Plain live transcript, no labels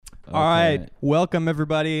All right. Welcome,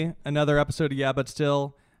 everybody. Another episode of Yeah, But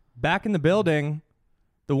Still. Back in the building,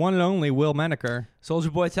 the one and only Will Meneker. Soldier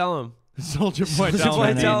Boy, tell him. Soldier Boy,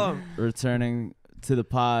 tell him. Returning to the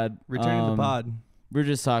pod. Returning to the pod. We're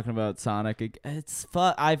just talking about Sonic. It's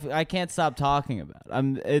fun. I can't stop talking about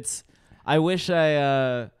it. I wish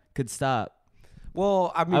I could stop.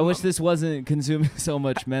 Well, I mean, I wish this wasn't consuming so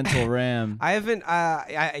much mental RAM. I haven't.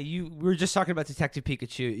 We were just talking about Detective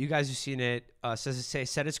Pikachu. You guys have seen it.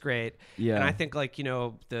 Said it's great. Yeah. And I think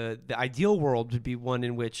the ideal world would be one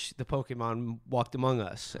in which the Pokemon walked among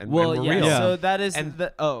us and were real. Yeah. So that is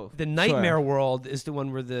the nightmare world is the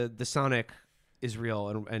one where the Sonic is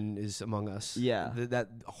real and is among us. Yeah. That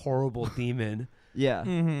horrible demon. Yeah.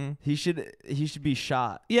 Mm-hmm. He should be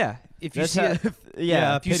shot. Yeah. If you see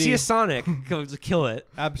if you see a Sonic, go kill it.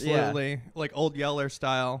 Absolutely. Yeah. Like Old Yeller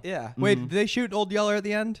style. Yeah. Wait, did they shoot Old Yeller at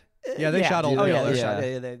the end? Yeah, they shot Old Yeller.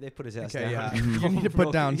 They put his ass down. Yeah. You need to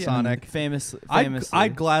put down Sonic. Famously.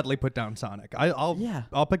 I'd gladly put down Sonic.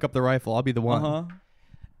 I'll pick up the rifle. I'll be the one. Uh-huh.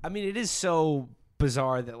 I mean, it is so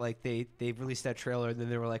bizarre that like they released that trailer and then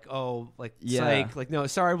they were like, psych, like we'll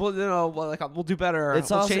do better.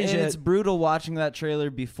 We'll change it. It's brutal watching that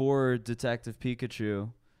trailer before Detective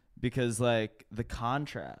Pikachu, because like the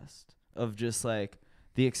contrast of just like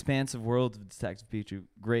the expansive world of Detective Pikachu.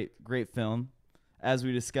 Great film, as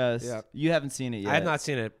we discussed. Yeah. You haven't seen it yet. I have not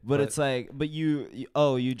seen it, but it's like,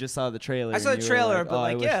 you just saw the trailer. I saw the trailer,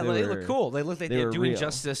 like, but they look cool. They look like they're doing real.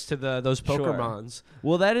 justice to those Pokemons. Sure.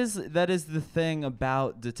 Well, that is the thing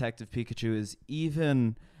about Detective Pikachu is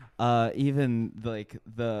even the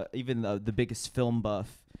biggest film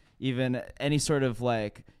buff, even any sort of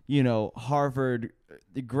like Harvard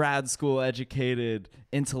grad school educated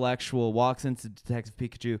intellectual walks into Detective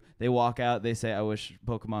Pikachu, they walk out, they say, I wish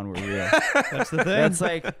Pokemon were real. That's the thing. That's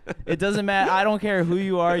like, it doesn't matter. I don't care who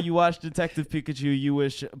you are. You watch Detective Pikachu, you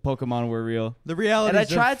wish Pokemon were real. The reality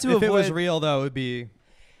is if it was real, though, it would be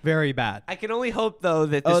very bad. I can only hope, though,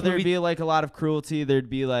 that this there'd be like a lot lot of cruelty. There'd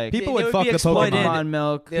be like people would fuck the Pokemon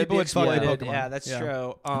milk. People would fuck the Pokemon. Yeah, that's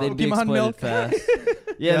true. They'd be Pokemon milk fast.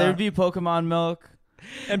 Yeah, there'd be Pokemon milk.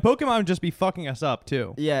 And Pokemon would just be fucking us up,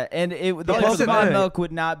 too. Yeah, and the Pokemon milk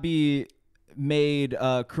would not be made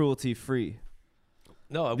cruelty-free.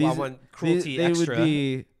 No, I want cruelty extra. They would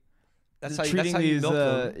be that's how you milk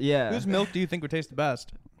them. Yeah. Whose milk do you think would taste the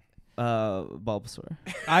best? Bulbasaur.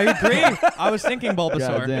 I agree. I was thinking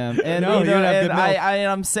Bulbasaur. Goddamn. And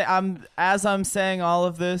as I'm saying all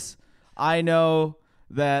of this, I know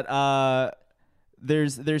that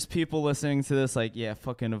there's people listening to this like, yeah,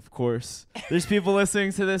 fucking of course. There's people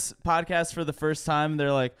listening to this podcast for the first time.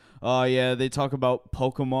 They're like, oh yeah, they talk about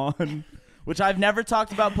Pokemon, which I've never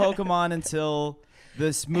talked about Pokemon until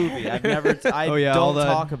this movie. I don't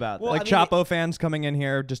talk about that. Well, Chapo fans coming in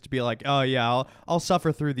here just to be like, oh yeah, I'll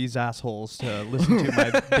suffer through these assholes to listen to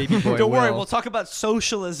my baby boy. Don't worry, Will. We'll talk about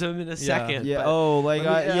socialism in a second. Yeah.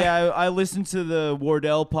 I listened to the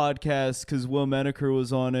Wardell podcast because Will Meneker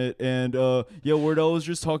was on it, and Wardell was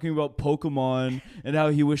just talking about Pokemon and how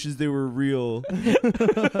he wishes they were real.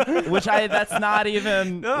 That's not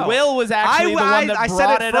even. No. Will was actually the one that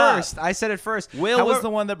brought it up. I said it first. Will was the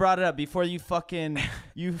one that brought it up before you fucking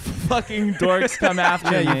dorks come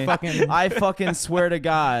after me. I fucking swear to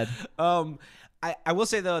God. I will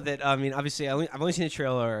say though that obviously I've only seen the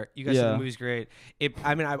trailer. You guys said the movie's great.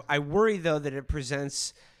 I worry though that it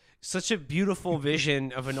presents such a beautiful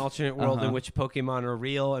vision of an alternate world in which Pokemon are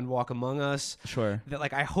real and walk among us. Sure.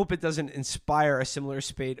 That I hope it doesn't inspire a similar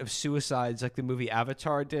spate of suicides like the movie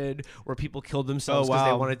Avatar did, where people killed themselves because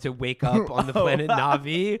they wanted to wake up on the planet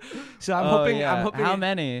Navi. So I'm hoping. How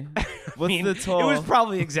many? What's the total? It was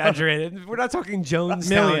probably exaggerated. We're not talking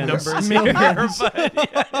Jonestown numbers. Millions. I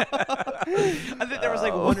think there was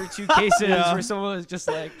like one or two cases where someone was just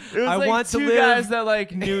like, I want to live. Two guys that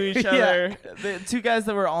like knew each other. Two guys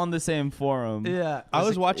that were on the same forum. Yeah. I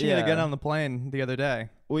was watching it again on the plane the other day.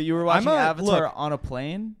 Well, you were watching Avatar on a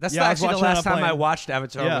plane? That's actually the last time I watched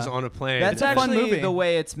Avatar was on a plane. That's actually the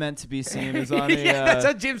way it's meant to be seen, is on a that's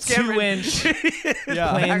how James Cameron 2-inch No,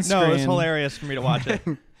 plane screen. it was hilarious for me to watch it.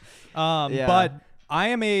 But I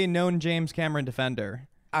am a known James Cameron defender.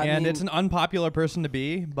 And it's an unpopular person to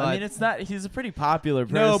be, but I mean, it's not. He's a pretty popular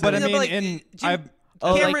person. No, but I mean,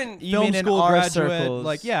 Cameron, film school graduate, circles.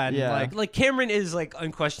 like Cameron is like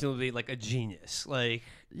unquestionably like a genius. Like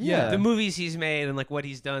the movies he's made and like what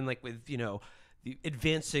he's done, like with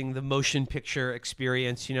advancing the motion picture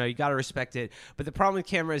experience. You got to respect it. But the problem with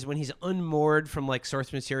Cameron is when he's unmoored from like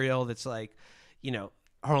source material that's like,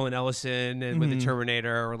 Harlan Ellison and with the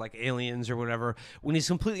Terminator or like Aliens or whatever. When he's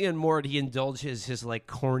completely unmoored, he indulges his like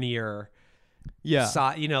cornier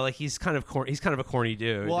Yeah. You know, like he's kind of a corny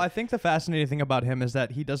dude. Well, I think the fascinating thing about him is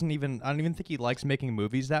that he doesn't even. I don't even think he likes making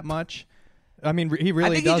movies that much. I mean, he really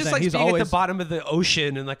I think doesn't. he just likes He's being always at the bottom of the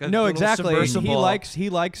ocean and like a no, little exactly. submersible. He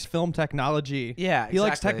likes film technology. Yeah, he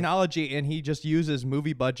likes exactly. technology, and he just uses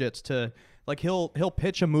movie budgets to like he'll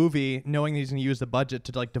pitch a movie knowing he's gonna use the budget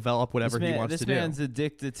to like develop whatever he wants to do. This man's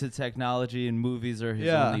addicted to technology, and movies are his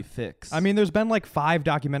only fix. I mean, there's been like 5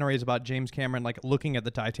 documentaries about James Cameron like looking at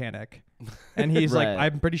the Titanic, and he's Right. like,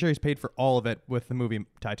 I'm pretty sure he's paid for all of it with the movie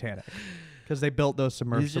Titanic because they built those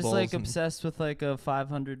submersibles. He's just like obsessed with like a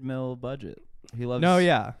 500 mil budget. He loves. No,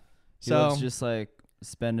 yeah. He loves just like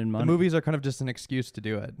spending money. The movies are kind of just an excuse to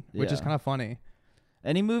do it, which is Yeah. kind of funny.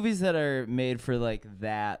 Any movies that are made for like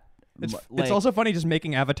that. It's also funny just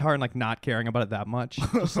making Avatar and like not caring about it that much.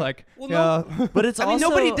 Just like, Well, yeah. But it's I mean, also,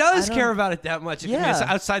 nobody does I care don't- about it that much. I mean, Yeah.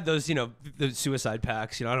 outside those, you know, the suicide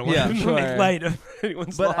packs. You know, I don't want Yeah, to sure. make light of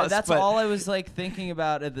anyone's But loss. that's all I was like thinking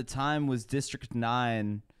about at the time was District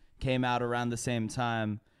 9 came out around the same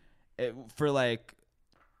time for like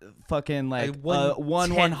fucking like one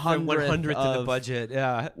 100th of the budget.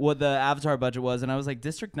 Yeah. what the Avatar budget was, and I was like,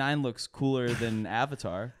 District 9 looks cooler than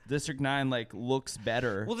Avatar. District 9 like looks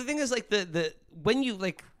better. Well, the thing is, like the when you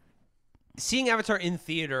like seeing Avatar in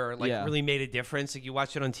theater, like really made a difference. Like you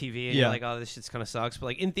watch it on TV and you're like, oh, this shit's kind of sucks. But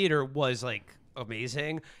like in theater was like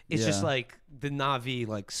amazing. It's just like the Na'vi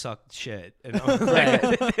like sucked shit. You know?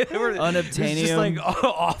 Unobtainium. It's just like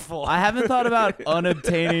awful. I haven't thought about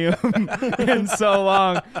unobtainium in so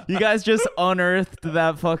long. You guys just unearthed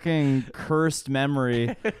that fucking cursed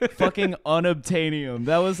memory. Fucking unobtainium.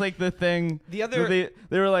 That was like the thing. The other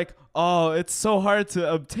they were like, oh, it's so hard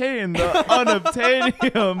to obtain the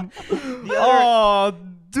unobtainium. Oh,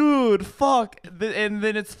 dude, fuck. And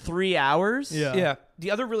then it's 3 hours? Yeah. The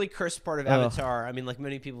other really cursed part of Avatar, I mean, like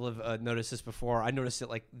many people have noticed this before. I noticed it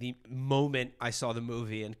like the moment I saw the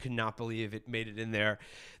movie and could not believe it made it in there.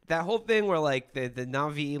 That whole thing where like the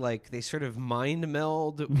Na'vi, like they sort of mind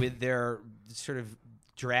meld with their sort of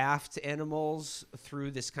draft animals through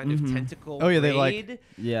this kind of tentacle braid, they like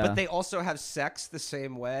but they also have sex the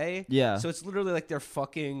same way. Yeah. So it's literally like they're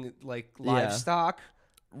fucking like livestock.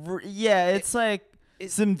 Yeah, it's like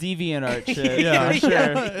some deviant art shit. Yeah, for sure.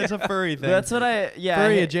 It's a furry thing. That's what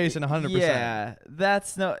furry adjacent 100%. Yeah,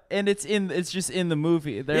 that's and it's just in the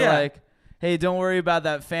movie. They're like, hey, don't worry about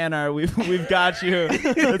that fan art. We've got you.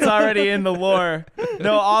 It's already in the lore.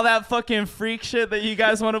 No, all that fucking freak shit that you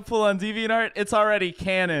guys want to pull on DeviantArt, it's already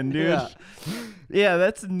canon, dude. Yeah,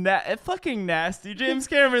 that's fucking nasty. James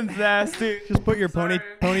Cameron's nasty. Just put your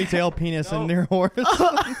ponytail penis in your horse.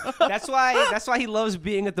 That's why he loves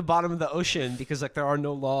being at the bottom of the ocean, because like there are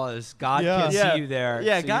no laws. God can't see you there.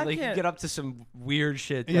 Yeah, so God you, can't get up to some weird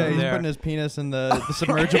shit. Yeah, down he's there. putting his penis in the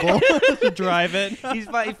submergible to drive it. He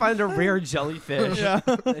finds a rare jellyfish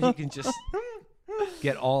that he can just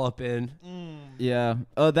get all up in. Yeah.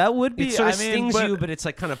 Oh, that would be. It sort of stings you, but it's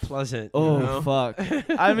like kind of pleasant. Oh, you know? fuck.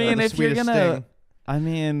 I mean, the if you're sweetest gonna. sting. I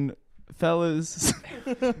mean, fellas,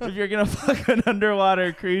 if you're gonna fuck an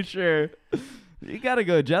underwater creature, you gotta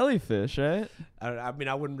go jellyfish, right? I mean,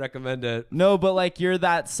 I wouldn't recommend it. No, but like you're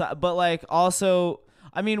that. But like also,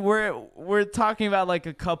 I mean, we're talking about like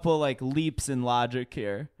a couple like leaps in logic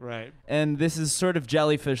here, Right. and this is sort of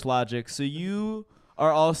jellyfish logic. So you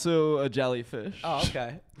are also a jellyfish. Oh,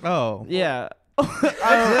 okay. Oh. Yeah.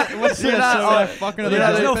 What's You're this? not- Fucking Yeah, other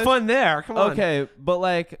there's no jellyfish? fun there. Come on. Okay, but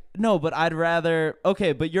like no, but I'd rather.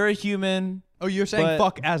 Okay, but you're a human. Oh, you're saying But-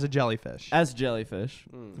 fuck as a jellyfish. As a jellyfish.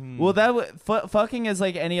 Well, that fucking as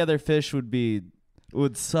like any other fish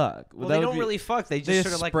would suck. Well, That they would don't be- really fuck. They just They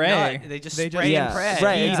sort of like spray. nut. They just spray yeah, and pray.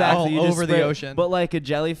 right, Yeah. exactly. All You just over the spray- ocean. But like a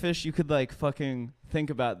jellyfish, you could like fucking think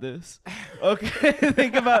about this. Okay,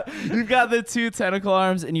 think about you've got the 2 tentacle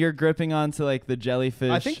arms and you're gripping onto like the jellyfish.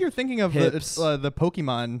 I think you're thinking of hips. the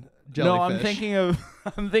Pokemon jellyfish. No,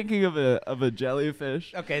 I'm thinking of a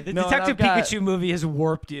jellyfish. Okay, the No, and Detective I've got- Pikachu movie has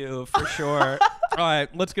warped you for sure. All right,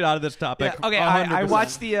 let's get out of this topic. Yeah, okay, I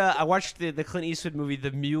 100%. watched the Clint Eastwood movie The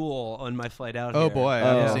Mule on my flight out Oh here. boy, I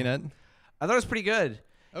haven't seen it. I thought it was pretty good.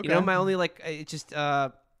 Okay. You know, my only like it just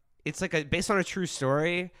it's like based on a true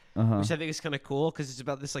story, which I think is kind of cool because it's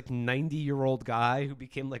about this like 90-year-old guy who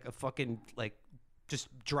became like a fucking like just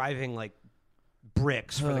driving like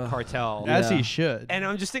bricks for the cartel. As Yeah. he should. And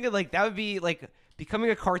I'm just thinking like that would be like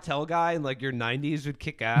becoming a cartel guy in like your 90s would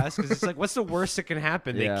kick ass because it's like what's the worst that can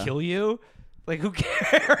happen? Yeah. They kill you? Like who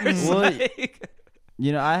cares? Well, Like-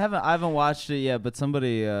 You know, I haven't watched it yet, but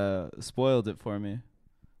somebody spoiled it for me.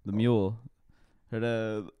 The mule. I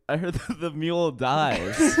heard the mule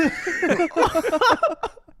dies.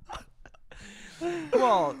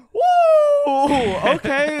 Well, whoa.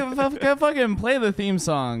 Okay, fucking play the theme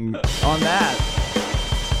song on that.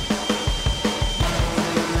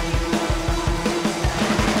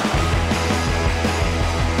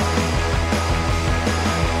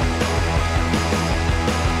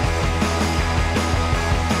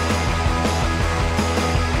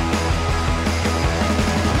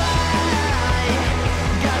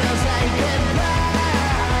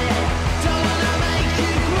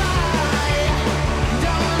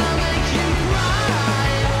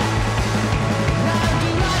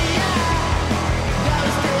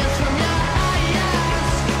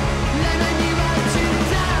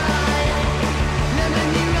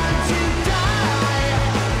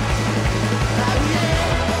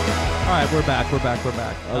 We're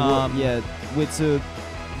back. Yeah. Wait. So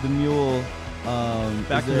the mule.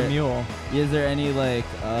 Back to the mule. Is there any like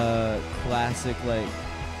classic like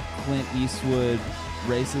Clint Eastwood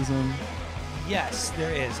racism? yes,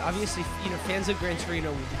 there is. Obviously, fans of Gran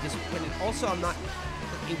Torino would be disappointed. Also, I'm not.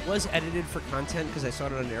 It was edited for content because I saw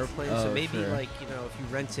it on an airplane. So maybe sure. if you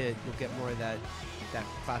rent it, you'll get more of that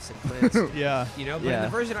classic Clint. Yeah. But in the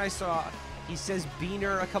version I saw, he says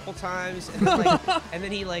Beaner a couple times, and then, and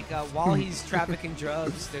then he while he's trafficking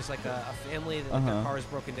drugs, there's like a family that their car is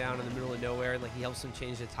broken down in the middle of nowhere, and he helps them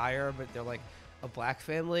change the tire, but they're like a black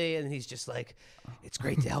family, and he's just like, "It's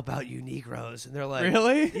great to help out you Negroes," and they're like,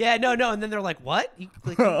 "Really? Yeah, no," and then they're like, "What?"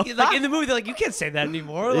 Like in the movie, they're like, "You can't say that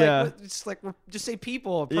anymore." Just say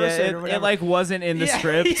people, or person, or whatever. It wasn't in the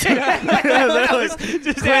script. Clint,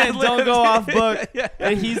 don't go off book.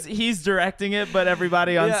 And he's directing it, but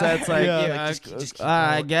everybody on set's like, just keep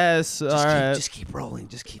I guess. Just keep rolling.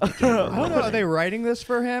 Just keep. I don't know. Are they writing this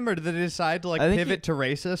for him, or did they decide to pivot to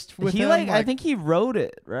racist with him? I think he wrote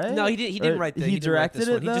it, right? No, he didn't write that. He directed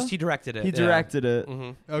it. He directed it. He directed it.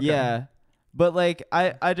 Mm-hmm. Okay. Yeah, but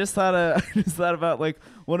I just thought about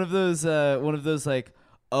one of those 08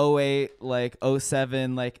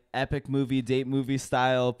 07 epic movie date movie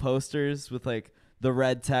style posters with the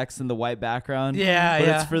red text and the white background. Yeah, but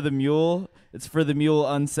yeah. It's for the mule. It's for the mule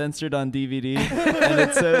uncensored on DVD, and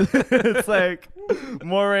it says it's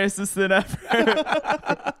more racist than ever.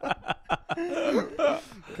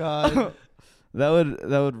 God. That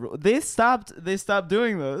would they stopped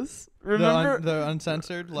doing those. Remember the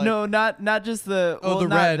uncensored? No, not just the the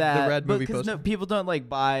red movie poster. No, people don't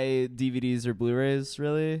buy DVDs or Blu-rays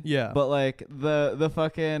really. Yeah, but the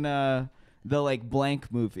fucking the blank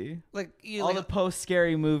movie, the post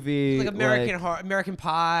scary movie, American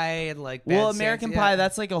Pie and American Pie.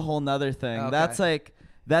 That's a whole nother thing. Okay.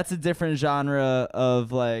 That's a different genre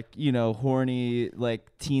of horny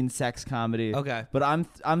teen sex comedy. Okay. But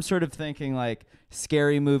I'm sort of thinking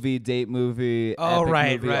scary movie, date movie,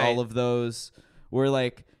 epic movie, all of those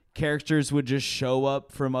where characters would just show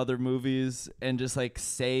up from other movies and just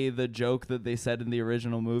say the joke that they said in the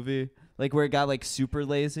original movie. Where it got super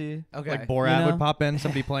lazy. Okay. Borat would pop in,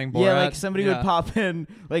 somebody playing Borat. Yeah, somebody would pop in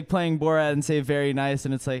playing Borat and say very nice,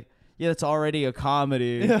 and it's yeah, it's already a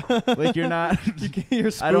comedy. You're not. You're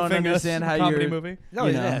spoofing I don't understand how comedy you're. movie. No,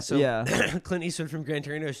 yeah. So Clint Eastwood from Gran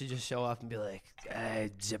Torino should just show up and be like, "Hey,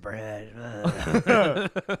 zipperhead."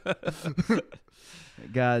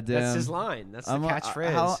 God damn. That's his line. That's the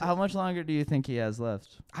catchphrase. How much longer do you think he has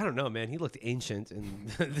left? I don't know, man. He looked ancient in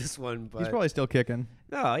this one, but he's probably still kicking.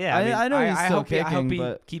 No, yeah. I know he's still kicking. I hope he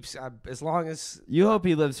but keeps as long as. You hope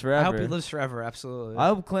he lives forever. I hope he lives forever. Absolutely. I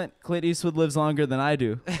hope Clint Eastwood lives longer than I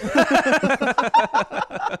do.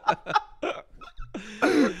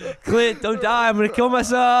 Clint, don't die. I'm gonna kill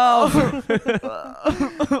myself.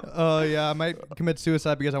 Oh yeah, I might commit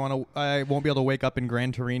suicide because I won't be able to wake up in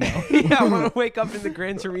Gran Torino. Yeah, I want to wake up in the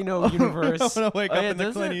Gran Torino universe. I want to wake up in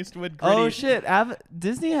the Clint Eastwood gritty. Oh shit,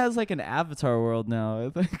 Disney has an Avatar world now, I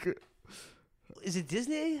think. Is it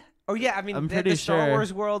Disney? Oh yeah, I mean, I'm pretty sure. Star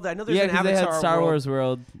Wars world. I know there's an Avatar they had Star Wars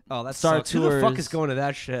world. Oh, that's Star sucks. Tours. Who the fuck is going to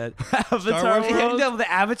that shit? Avatar world. No, the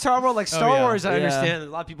Avatar world, Star Wars. I understand. A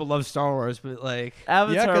lot of people love Star Wars, but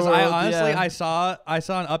Avatar. Yeah, because world, I saw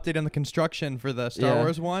an update on the construction for the Star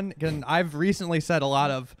Wars one, and I've recently said a lot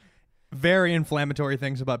of very inflammatory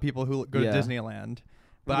things about people who go to Disneyland,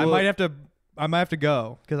 but I might have to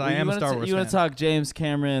go because I am a Star Wars fan. You want to talk James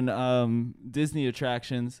Cameron Disney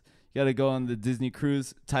attractions? You got to go on the Disney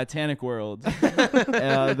cruise Titanic World.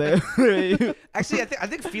 Actually, I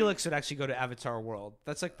think Felix would actually go to Avatar World.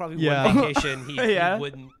 That's probably one vacation he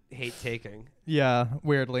wouldn't hate taking. Yeah,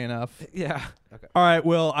 weirdly enough. Yeah. Okay. All right,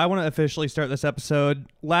 Will, I want to officially start this episode.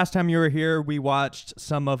 Last time you were here, we watched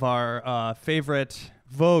some of our favorite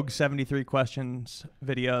Vogue 73 questions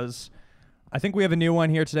videos. I think we have a new one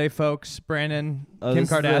here today, folks. Brandon, Kim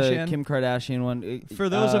Kardashian. Kim Kardashian one. For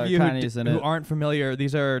those of you who aren't familiar,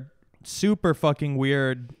 these are super fucking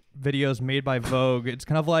weird videos made by Vogue. It's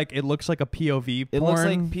kind of like, it looks like a POV porn. It looks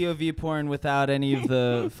like POV porn without any of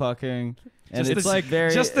the fucking... And just it's like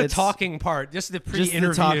just the talking part, just the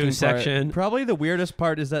pre-interview section. Part. Probably the weirdest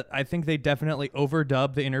part is that I think they definitely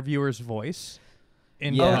overdub the interviewer's voice.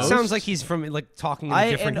 It sounds like he's from like talking in a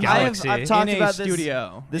different galaxy. I've talked in about a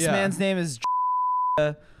studio. This man's name is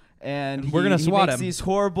and we're gonna swat he makes him. these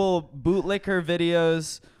horrible bootlicker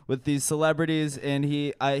videos with these celebrities, and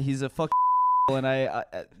he's a fucking and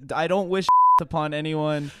I don't wish upon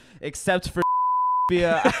anyone except for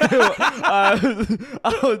I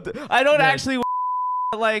don't actually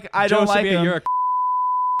like. I don't like him. You're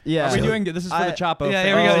yeah. Are we doing this? Is for the Chapo. Yeah,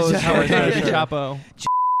 here we go. Chapo.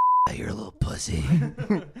 You're a little pussy.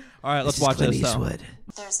 All right, let's watch this.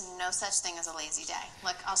 There's no such thing as a lazy day.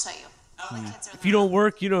 Look, I'll show you. All the kids are if you don't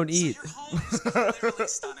work, you don't eat. So your home is literally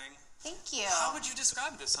stunning. Thank you. How would you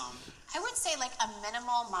describe this home? I would say like a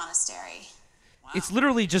minimal monastery. Wow. It's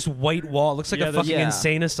literally just white wall. It looks like a fucking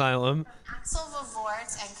insane asylum. Axel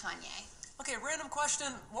Vavort and Kanye. Okay, random question.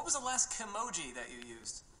 What was the last Kimoji that you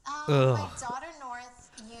used? My daughter North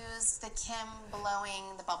used the Kim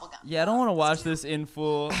blowing the bubble gum. Yeah, I don't want to watch this in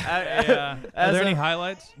full. Are there any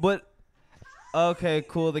highlights? But okay,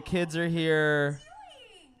 cool. The kids are here.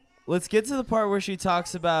 Let's get to the part where she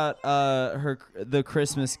talks about the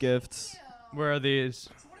Christmas gifts. Where are these?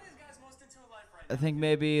 I think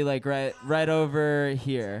maybe like right over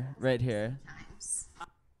here, right here.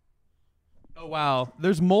 Oh wow,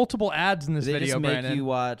 there's multiple ads in this They video, just make Brandon. you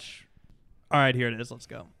watch. All right, here it is. Let's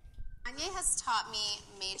go. Kanye has taught me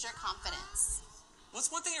major confidence.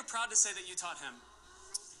 What's one thing you're proud to say that you taught him?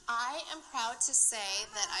 I am proud to say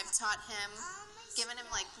that I've taught him, given him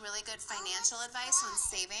like really good financial advice on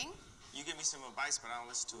saving. You give me some advice, but I don't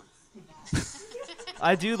listen to it.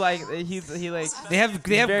 I do like he like. They have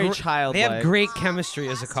very childlike. They have great chemistry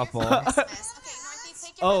as a couple. Okay, Northie,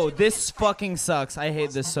 take your Oh, picture. this fucking sucks. I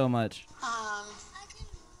hate this so much.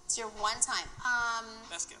 It's your one time.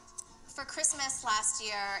 Best gift. For Christmas last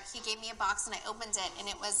year, he gave me a box and I opened it and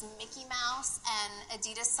it was Mickey Mouse and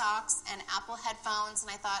Adidas socks and Apple headphones,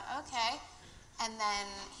 and I thought, okay. And then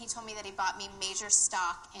he told me that he bought me major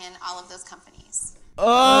stock in all of those companies. Oh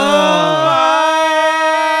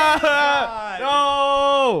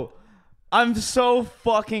no! I'm so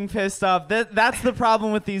fucking pissed off. That's the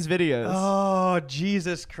problem with these videos. Oh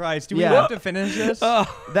Jesus Christ! Do we have to finish this?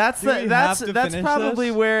 That's probably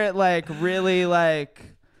this? where it like really like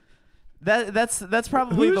that's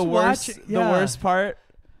probably Who's the worst watching? the worst part.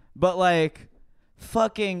 But like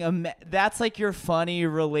fucking that's like your funny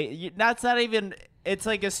that's not even. It's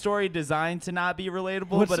like a story designed to not be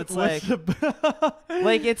relatable, but it's like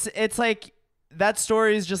like it's like that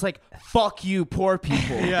story is just like fuck you poor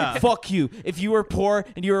people. Yeah. Fuck you. If you were poor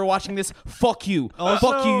and you were watching this, fuck you.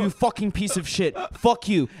 Fuck you, you fucking piece of shit. Fuck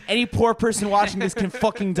you. Any poor person watching this can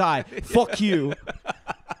fucking die. Fuck you.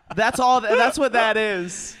 That's all that's what that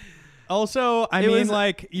is. Also, I mean,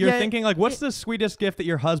 like, you're thinking, like, what's the sweetest gift that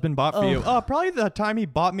your husband bought for you? Oh, probably the time he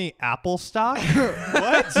bought me Apple stock.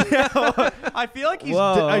 What? I feel like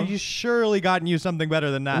he's surely gotten you something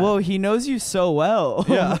better than that. Whoa, he knows you so well.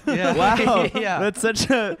 Yeah. Wow. Yeah. That's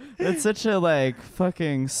such a like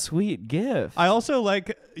fucking sweet gift. I also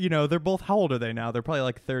like, they're both, how old are they now? They're probably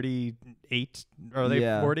like 38. Or are they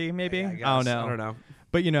 40 maybe? I don't know. I don't know.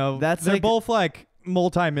 But, That's they're like, both like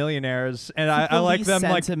multi-millionaires, and I like them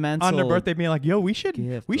like on their birthday being like, yo, we should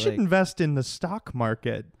invest in the stock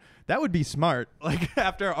market. That would be smart. Like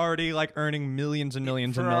after already like earning millions and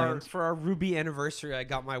millions and millions. For our Ruby anniversary, I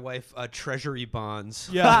got my wife treasury bonds.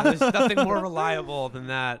 Yeah. There's nothing more reliable than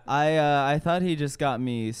that. I thought he just got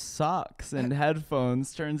me socks and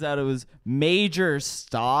headphones. Turns out it was major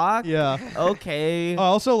stock. Yeah. Okay. I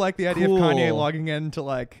also like the idea of Kanye logging into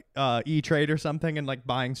like E-Trade or something and like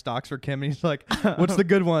buying stocks for Kim, and he's like, what's the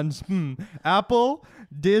good ones? Apple,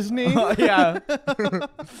 Disney. Yeah.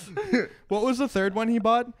 What was the third one he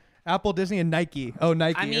bought? Apple, Disney, and Nike. Oh,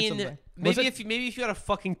 Nike. I or mean, something. maybe if you had a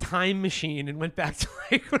fucking time machine and went back to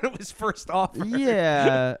like when it was first offered.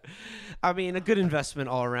 Yeah. I mean, a good investment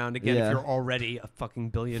all around. Again, Yeah. if you're already a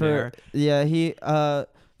fucking billionaire.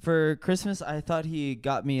 For Christmas, I thought he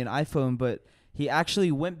got me an iPhone, but he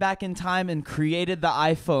actually went back in time and created the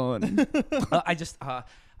iPhone.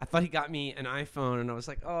 I thought he got me an iPhone, and I was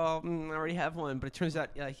like, I already have one. But it turns out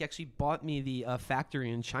he actually bought me the factory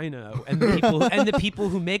in China and the people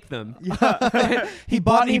who make them. Yeah. he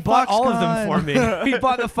bought all of them for me. He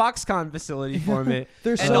bought the Foxconn facility for me.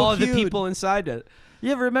 They're and so all of the cute. people inside it.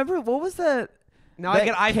 Yeah, remember what was that? Now I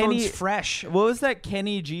get iPhones fresh. What was that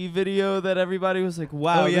Kenny G video that everybody was like,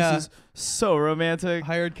 wow, this is so romantic?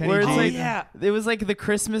 Hired Kenny G. Like, it was like the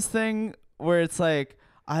Christmas thing where it's like,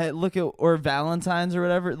 or Valentine's or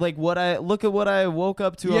whatever. Like look at what I woke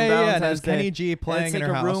up to on Valentine's Day. Kenny G playing in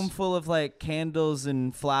her house. It's like a room full of like candles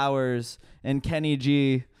and flowers and Kenny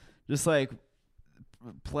G just like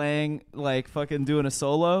playing, like fucking doing a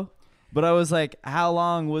solo. But I was like, how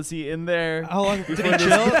long was he in there? How long did he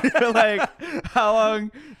chill? Like, how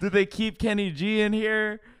long did they keep Kenny G in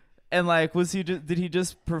here? And like, did he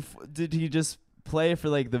just play for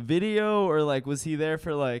like the video, or like was he there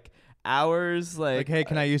for like hours? Like hey,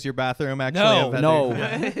 can I use your bathroom? Actually,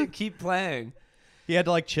 no. Keep playing. He had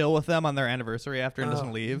to like chill with them on their anniversary after and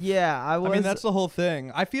doesn't leave. Yeah, I mean, that's the whole thing.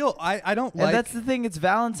 I feel I don't like. And that's the thing. It's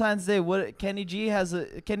Valentine's Day. Kenny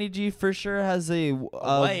G for sure has a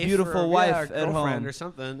beautiful wife at home or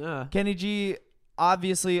something. Kenny G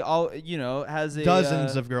obviously has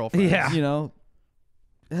dozens of girlfriends. Yeah.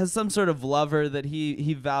 Has some sort of lover that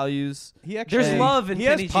he values. There's love in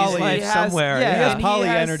Kenny G's life somewhere. He has poly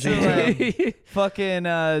energy. To, fucking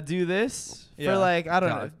do this for like, I don't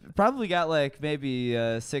know. Probably got like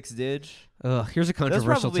maybe 6 dig. Here's a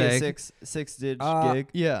controversial take. That's probably a 6 dig gig.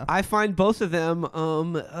 Yeah. I find both of them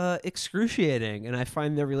excruciating, and I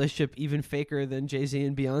find their relationship even faker than Jay-Z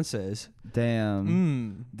and Beyonce's.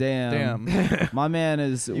 Damn. My man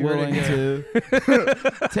is willing to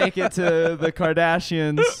take it to the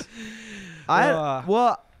Kardashians. I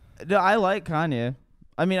like Kanye.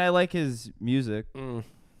 I mean, I like his music. And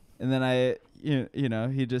then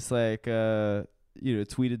he just like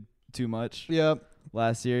tweeted too much. Yep.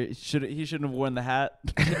 Last year, he shouldn't have worn the hat.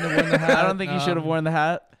 I don't think he should have worn the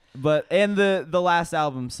hat. But the last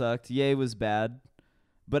album sucked. Ye was bad,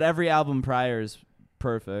 but every album prior is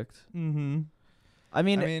perfect. Mm-hmm. I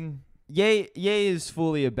mean, Ye is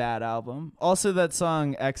fully a bad album. Also, that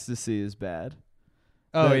song Ecstasy is bad.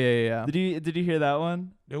 Oh yeah. Did you hear that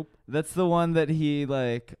one? Nope. That's the one that he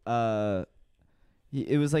like.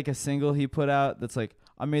 It was like a single he put out. That's like,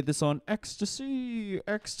 I made this on ecstasy,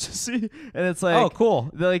 and it's like, oh,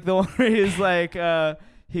 cool. The one where he's like,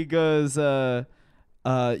 he goes,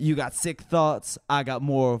 you got sick thoughts, I got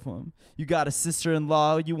more of them. You got a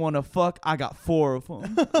sister-in-law, you want to fuck, I got 4 of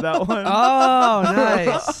them. That one. Oh,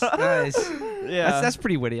 nice. Yeah, that's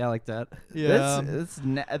pretty witty. I like that. Yeah,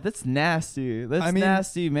 that's nasty. That's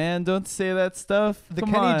nasty, man. Don't say that stuff. The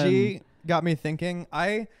Kenny G got me thinking.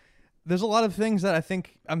 There's a lot of things that I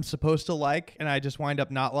think I'm supposed to like, and I just wind up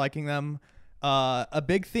not liking them. A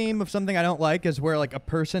big theme of something I don't like is where like a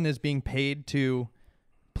person is being paid to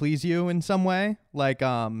please you in some way. Like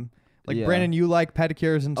Brandon, you like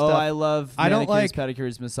pedicures and stuff. Oh, I love manicures,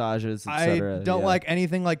 pedicures, massages, etc. I don't like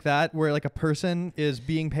anything like that where like a person is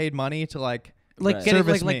being paid money to like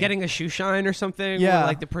getting a shoe shine or something. Yeah,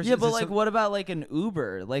 like the person. Yeah, but like, what about like an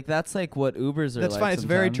Uber? Like that's like what Ubers are. That's like fine. It's sometimes.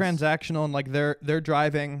 very transactional, and like they're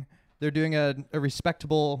driving. They're doing a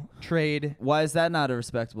respectable trade. Why is that not a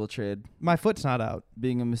respectable trade? My foot's not out.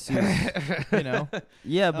 Being a masseuse.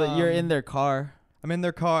 Yeah, but you're in their car. I'm in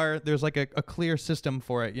their car. There's like a clear system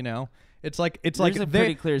for it, It's like a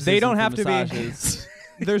pretty clear system they don't for have massages. to be.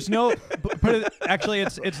 There's no. Actually,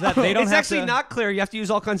 it's that they don't. It's have actually to, not clear. You have to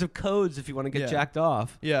use all kinds of codes if you want to get jacked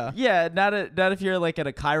off. Yeah. Yeah, not if you're like at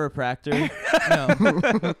a chiropractor.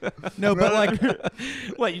 No, but like,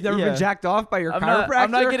 what? You've never been jacked off by your chiropractor?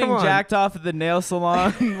 I'm not getting jacked off at the nail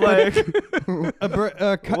salon. Like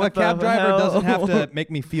a cab driver doesn't have to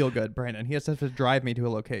make me feel good, Brandon. He has to drive me to a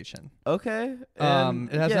location. Okay. It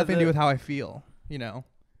has nothing to do with how I feel.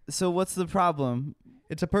 So what's the problem?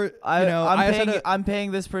 It's I'm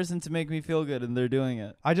paying this person to make me feel good, and they're doing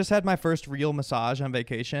it. I just had my first real massage on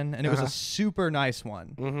vacation, and it was a super nice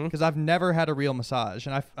one because I've never had a real massage,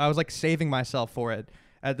 and I was like saving myself for it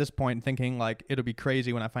at this point, thinking like it'll be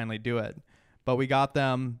crazy when I finally do it. But we got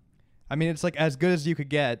them. I mean, it's like as good as you could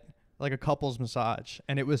get, like a couple's massage,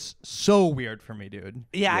 and it was so weird for me, dude.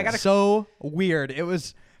 Yeah, so weird. It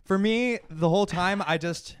was for me the whole time. I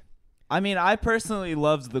personally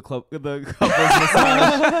loved the couple's massage.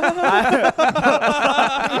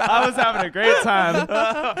 I was having a great time.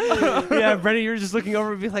 Yeah, Brendan, you were just looking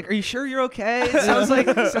over and be like, "Are you sure you're okay? It sounds like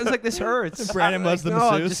this hurts." Brandon was the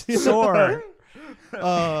masseuse. Just sore.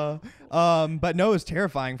 But no, it was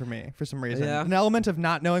terrifying for me for some reason. Yeah. An element of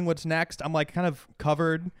not knowing what's next. I'm like kind of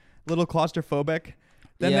covered, a little claustrophobic.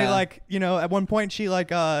 Then they like, at one point she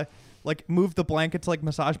like moved the blanket to like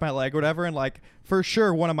massage my leg or whatever, and like for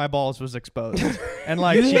sure one of my balls was exposed, and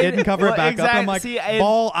like she didn't cover it back up. I'm like,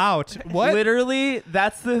 ball out. What? Literally,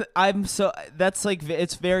 that's like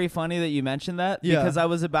it's very funny that you mentioned that because I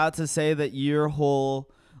was about to say that your whole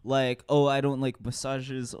like, oh, I don't like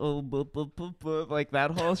massages, like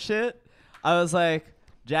that whole shit. I was like,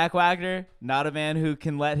 Jack Wagner, not a man who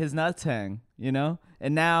can let his nuts hang, you know?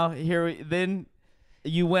 And now then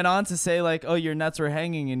you went on to say like, oh, your nuts were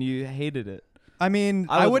hanging and you hated it. I mean,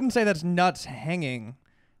 I wouldn't say that's nuts hanging.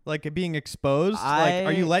 Like it being exposed. Like,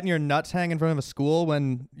 are you letting your nuts hang in front of a school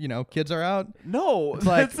when kids are out? No,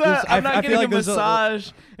 like I'm not getting a massage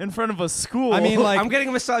in front of a school. I mean, like I'm getting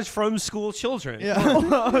a massage from school children.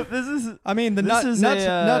 Yeah. This is. I mean, the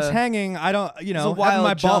nuts hanging. I don't. It's a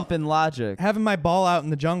wild jump in logic. Having my ball out in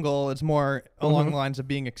the jungle is more along the lines of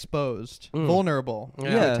being exposed, vulnerable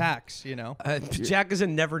to attacks. Jack is a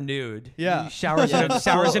never nude. Yeah, he showers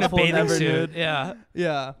in a bathing suit. Yeah,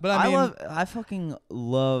 yeah. But I fucking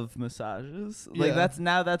love massages. Like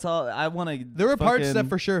that's all I want to. There were parts that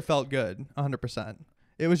for sure felt good, 100%.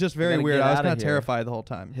 It was just very weird. I was kind of terrified the whole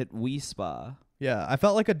time. Hit Wii Spa. Yeah, I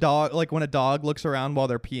felt like a dog. Like when a dog looks around while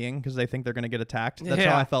they're peeing because they think they're gonna get attacked. That's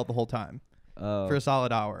how I felt the whole time. For a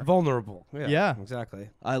solid hour. Vulnerable. Yeah, exactly.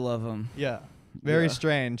 I love them. Yeah, very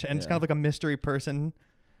strange, and it's kind of like a mystery person.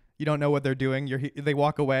 You don't know what they're doing. They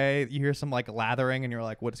walk away. You hear some like lathering, and you're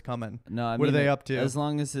like, "What's coming?" No, I mean, what are they up to? As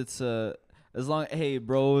long as it's hey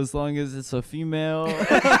bro, as long as it's a female,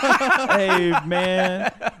 hey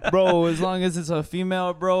man, bro, as long as it's a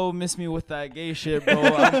female, bro, miss me with that gay shit, bro.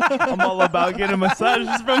 I'm all about getting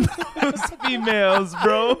massages from those females,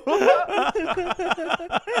 bro.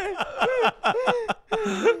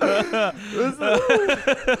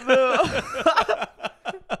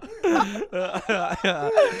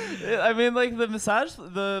 I mean, like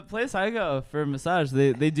the place I go for massage,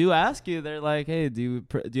 they do ask you. They're like, "Hey, do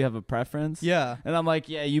you have a preference?" Yeah, and I'm like,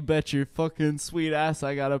 "Yeah, you bet your fucking sweet ass,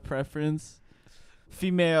 I got a preference.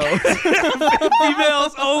 Females,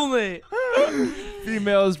 females only,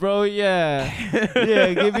 females, bro. Yeah,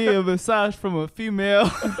 yeah. Give me a massage from a female."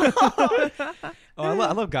 I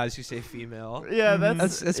love guys who say female. Yeah,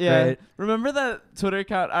 that's great. Remember that Twitter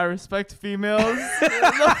account, I respect females?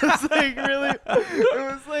 That was like really,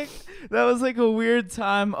 it was like, that was like a weird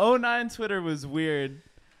time. 09 Twitter was weird.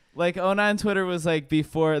 Like 09 Twitter was like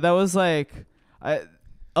before, that was like,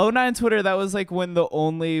 09 Twitter, that was like when the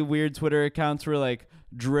only weird Twitter accounts were like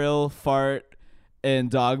drill, fart,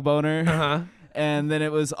 and dog boner. Uh-huh. And then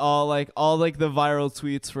it was all the viral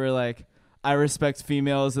tweets were like, I respect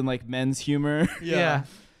females and like men's humor. Yeah.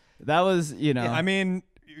 That was, I mean,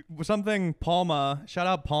 something Palma, shout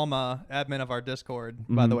out Palma, admin of our Discord,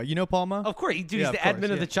 by the way. You know Palma? Of course. Dude, he's the admin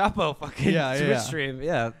of the Chapo fucking Twitch stream.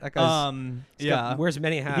 Yeah. That guy's wears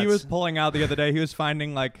many hats. He was pulling out the other day. He was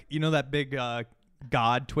finding like, that big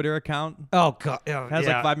God Twitter account. Oh God, has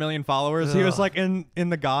like 5 million followers. Ugh. He was like in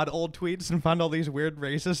the God old tweets and found all these weird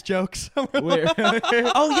racist jokes. Oh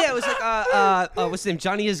yeah, it was like what's his name?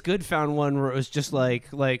 Johnny Is Good found one where it was just like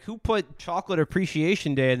who put Chocolate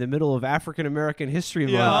Appreciation Day in the middle of African American History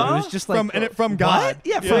Month? Yeah, and it was just like from God. What?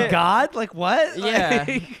 Yeah, from God. Like what?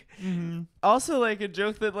 Yeah. Mm-hmm. Also, like a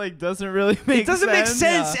joke that like doesn't really make sense. It doesn't make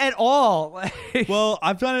sense at all. Well,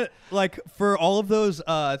 I've done it like for all of those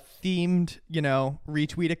themed,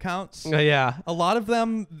 retweet accounts. Yeah, a lot of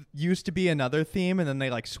them used to be another theme, and then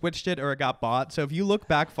they like switched it or it got bought. So if you look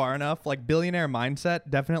back far enough, like Billionaire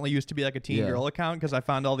Mindset definitely used to be like a teen girl account because I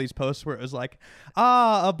found all these posts where it was like,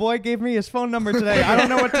 a boy gave me his phone number today. I don't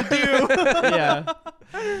know what to do. Yeah.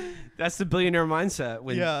 That's the Billionaire Mindset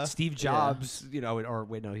when Steve Jobs, or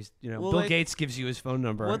wait, no, he's, Bill Gates gives you his phone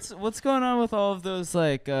number. What's going on with all of those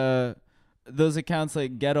like those accounts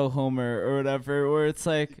like Ghetto Homer or whatever, where it's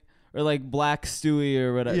like, or like Black Stewie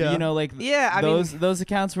or whatever, those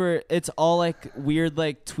accounts where it's all like weird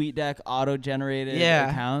like TweetDeck auto generated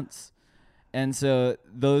accounts, and so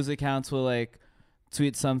those accounts will like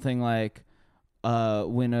tweet something like,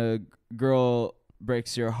 when a girl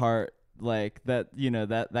breaks your heart. Like that,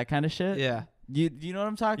 that kind of shit. Yeah. You know what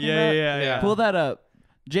I'm talking about? Yeah. Pull that up.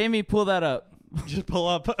 Jamie, pull that up. Just pull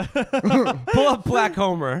up. Pull up Black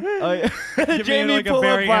Homer. Oh, yeah. Jamie, like pull a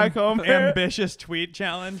very up Black Homer. Ambitious tweet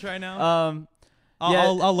challenge right now.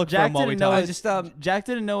 I'll look Jack for him while we talk. Jack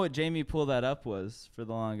didn't know what Jamie pull that up was for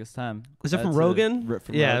the longest time. Was it from Rogan?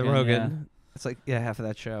 Rogan. Yeah. It's like half of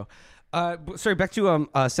that show. Sorry, back to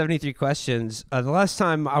 73 questions. The last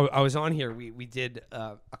time I was on here, we did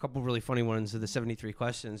a couple really funny ones of the 73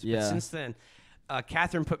 questions. Yeah. But since then,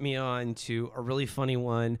 Catherine put me on to a really funny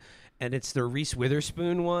one, and it's the Reese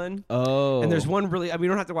Witherspoon one. Oh. And there's one really, we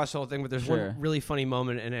don't have to watch the whole thing, but there's one really funny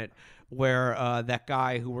moment in it where that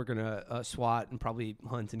guy who we're going to swat and probably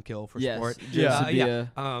hunt and kill for sport. Joe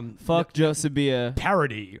Sabia. Fuck Joe Sabia.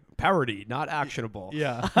 Parody, not actionable.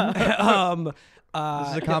 Yeah. This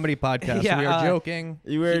is a comedy podcast. Yeah, we are joking.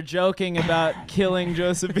 You were joking about killing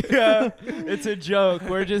Josephia. It's a joke.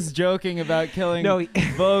 We're just joking about killing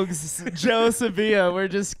Vogue's Josephia. We're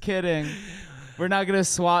just kidding. We're not gonna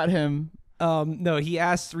swat him. No, he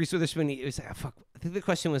asked Reese Witherspoon. He was like, fuck. I think the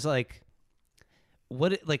question was like,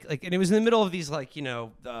 what? And it was in the middle of these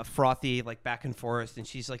frothy back and forth, and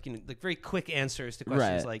she's like, very quick answers to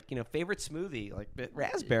questions like, favorite smoothie, like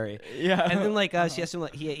raspberry. Yeah. And then she asked him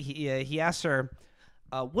he asked her,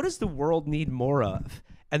 what does the world need more of?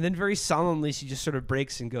 And then very solemnly she just sort of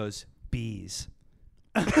breaks and goes, bees.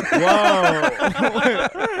 Whoa.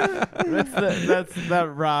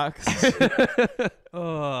 That rocks.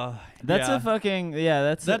 That's a fucking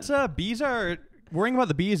bees are worrying about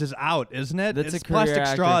the bees is out, isn't it? That's it's a career plastic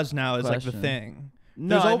straws actor now is question. like the thing.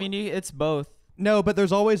 No, I mean it's both. No, but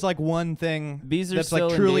there's always like one thing bees are that's still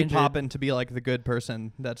like truly endangered. popping to be like the good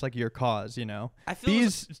person. That's like your cause, I feel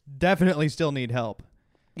bees definitely still need help.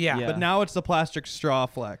 Yeah. But now it's the plastic straw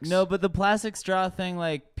flex. No, but the plastic straw thing,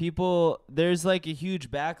 there's like a huge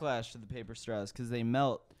backlash to the paper straws because they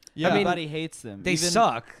melt. Yeah. Everybody hates them. They Even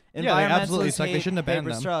suck. Yeah, they absolutely environmentalists suck. They hate shouldn't have banned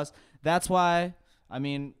paper them. straws. That's why,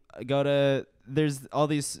 there's all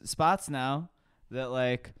these spots now that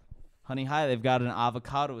Honey Hi, they've got an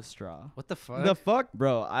avocado straw. What the fuck? The fuck?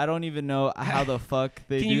 Bro, I don't even know how the fuck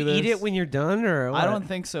they Can do you this. eat it when you're done, or what? I don't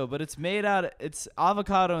think so, but it's made it's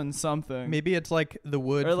avocado and something. Maybe it's like the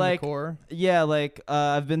wood Or from the core. Yeah,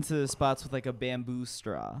 I've been to the spots with a bamboo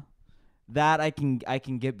straw. That I can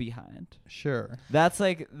get behind. Sure. That's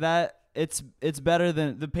that. It's better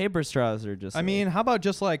than the paper straws are just. I mean, how about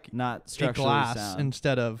just not a structurally glass sound.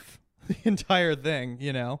 instead of the entire thing?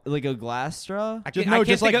 Like a glass straw.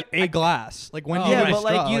 Just a glass. Like when you yeah, use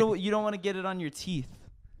but straw, you don't want to get it on your teeth.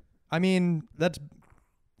 I mean,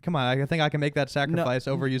 come on. I think I can make that sacrifice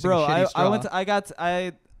over using bro, a shitty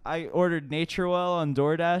straw. I ordered Nature Well on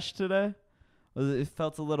DoorDash today. It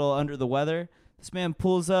felt a little under the weather. This man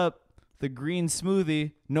pulls up the green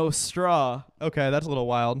smoothie, no straw. Okay, that's a little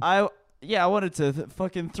wild. I wanted to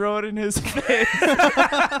fucking throw it in his face.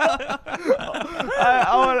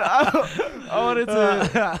 I wanted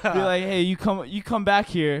to be like, hey, you come back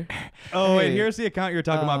here. Oh, wait, Hey. here's the account you're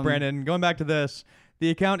talking about, Brandon. Going back to this,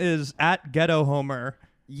 the account is @GhettoHomer.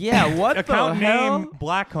 Yeah, what account the hell? name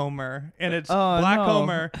Black Homer, and it's Oh, Black no.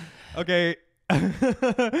 Homer. Okay,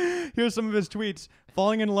 here's some of his tweets.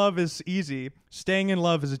 Falling in love is easy. Staying in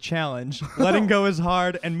love is a challenge. Letting go is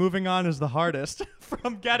hard, and moving on is the hardest.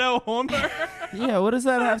 From Ghetto Homer. Yeah, what does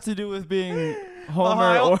that have to do with being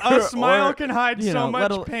Homer? A smile or, can hide you so know,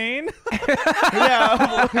 much pain.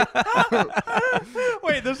 Yeah.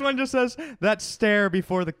 Wait, this one just says that stare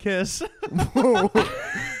before the kiss.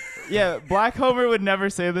 Yeah, Black Homer would never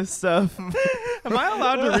say this stuff. Am I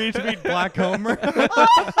allowed to retweet Black Homer?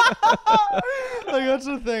 That's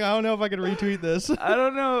the thing. I don't know if I can retweet this. I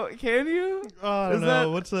don't know. Can you? I don't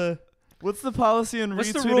know. What's the policy on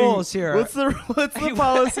What's retweeting? the rules here? What's the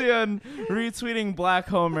policy on retweeting Black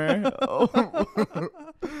Homer?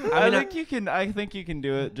 I think you can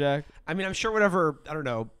do it, Jack. I mean, I'm sure whatever, I don't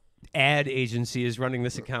know, ad agency is running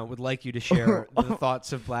this account would like you to share the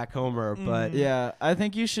thoughts of Black Homer, but Yeah, I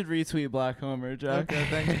think you should retweet Black Homer, Jack. Okay,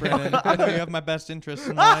 thanks, Brandon. I know you have my best interests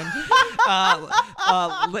in mind.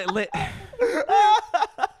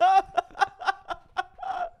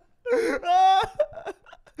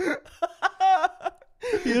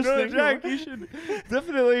 Jack, you should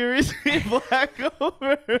definitely retweet Black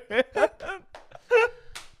Homer.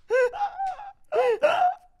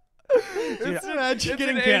 Imagine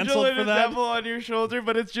getting an canceled angel and for a that. devil on your shoulder,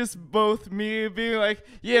 but it's just both me being like,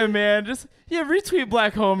 yeah, man, retweet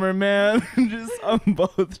Black Homer, man, just on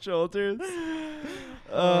both shoulders.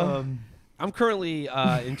 I'm currently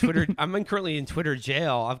in Twitter. I'm currently in Twitter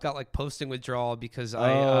jail. I've got posting withdrawal because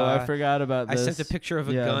I forgot about this. I sent a picture of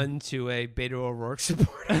a gun to a Beto O'Rourke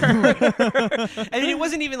supporter. I mean, it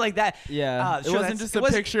wasn't even like that. Yeah, it sure, wasn't just a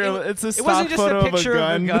picture. It's a stock wasn't just photo a picture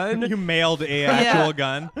of a gun. You mailed a actual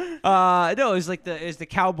gun. No, it was the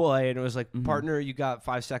cowboy, and it was like, partner, you got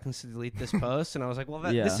 5 seconds to delete this post, and I was like, well,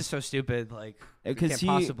 this is so stupid. Because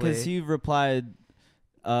he replied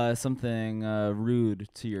something rude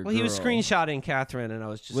to your girl. He was screenshotting Catherine, and I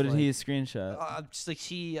was just what did he screenshot? Just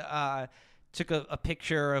she took a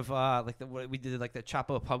picture of we did the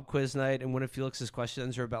Chapo pub quiz night, and one of Felix's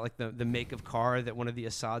questions were about the make of car that one of the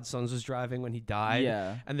Assad sons was driving when he died.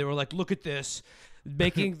 Yeah. And they were like, look at this.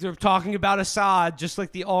 They're talking about Assad just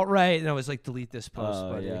like the alt-right, and I was like, delete this post,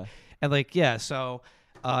 buddy. Yeah. And so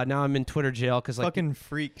now I'm in Twitter jail because like fucking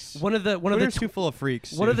freaks. Twitter's too full of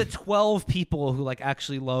freaks. One of the 12 people who like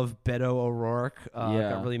actually love Beto O'Rourke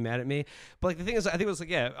got really mad at me. But like the thing is, I think it was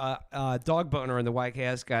like Dog Boner and the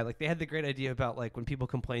YKS guy. Like they had the great idea about like when people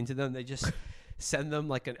complain to them, they just send them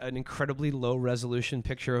like an incredibly low resolution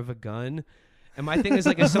picture of a gun. And my thing is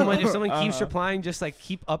like if someone keeps replying, just like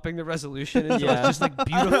keep upping the resolution until it's just like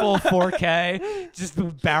beautiful 4K, just the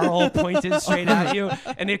barrel pointed straight at you,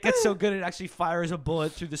 and it gets so good it actually fires a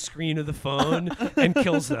bullet through the screen of the phone and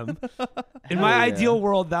kills them. In my ideal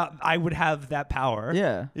world, that I would have that power.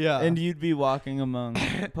 Yeah, and you'd be walking among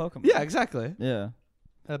Pokemon. Yeah, exactly. Yeah,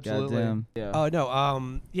 absolutely. Goddamn. Yeah. Oh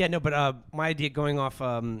no, but my idea going off,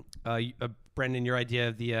 Brendan, your idea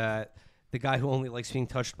of the guy who only likes being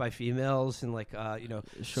touched by females and like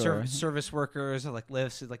service workers or like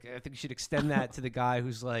lifts. Like I think you should extend that to the guy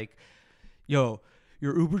who's like, yo,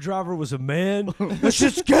 your Uber driver was a man. That's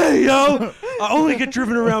just gay, yo. I only get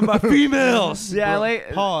driven around by females. Yeah,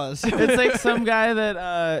 like pause. It's like some guy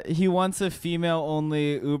that he wants a female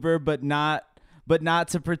only Uber, but not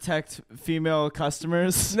to protect female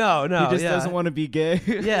customers. No, he just doesn't want to be gay.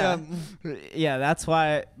 Yeah, that's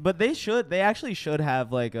why. But they actually should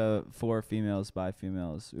have like a for females by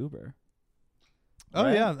females Uber. Oh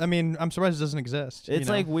right? yeah, I mean, I'm surprised it doesn't exist. It's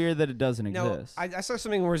like weird that it doesn't exist. I saw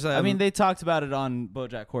something where I mean, they talked about it on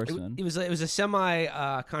BoJack Horseman. It was a semi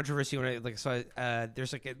controversy when I saw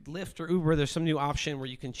there's like a Lyft or Uber. There's some new option where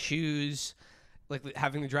you can choose like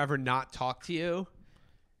having the driver not talk to you.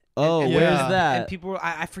 Oh, and where's that? And people were,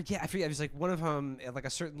 I forget. It was like one of them at like a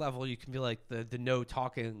certain level. You can be like the no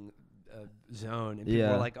talking zone, and people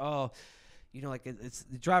were like, oh, you know, like it's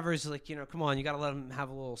the driver's like, you know, come on, you got to let them have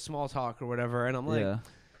a little small talk or whatever. And I'm like,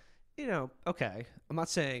 you know, okay, I'm not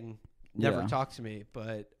saying never talk to me,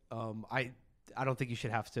 but I don't think you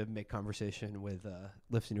should have to make conversation with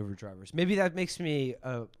Lyft and Uber drivers. Maybe that makes me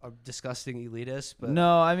a disgusting elitist, but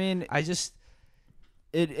no, I mean, I just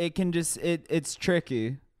it's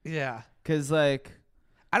tricky. Yeah, because like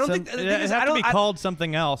I don't think it has to be called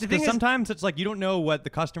something else. Because sometimes it's like you don't know what the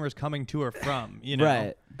customer is coming to or from. You know,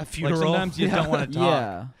 right? A funeral. Like sometimes you don't want to talk.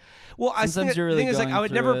 Yeah. Well, sometimes you're really the thing is, like, I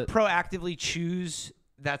would never it. proactively choose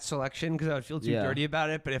that selection because I would feel too dirty about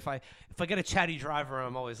it. But if I get a chatty driver,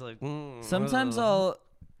 I'm always like. Sometimes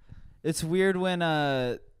It's weird when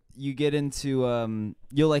you get into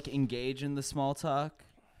you'll like engage in the small talk.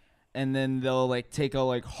 And then they'll like take a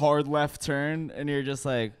like hard left turn, and you're just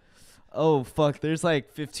like, "Oh fuck!" There's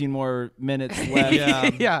like 15 more minutes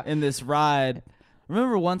left in this ride. I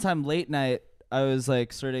remember one time late night, I was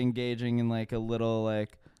like sort of engaging in like a little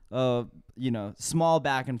like, small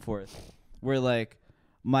back and forth, where like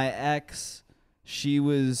my ex, she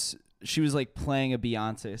was like playing a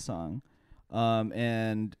Beyonce song,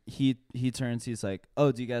 and he turns, he's like,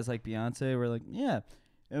 "Oh, do you guys like Beyonce?" We're like, "Yeah."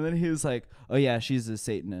 And then he was like, "Oh yeah, she's a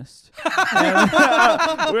Satanist."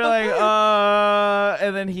 We're like,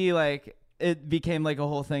 and then he like, it became like a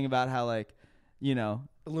whole thing about how like, you know,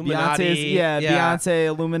 Illuminati, Beyonce,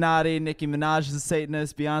 Illuminati, Nicki Minaj is a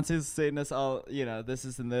Satanist, Beyonce is a Satanist, all, you know, this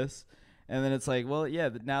is and this. And then it's like, well, yeah,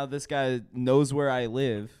 now this guy knows where I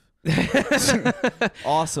live.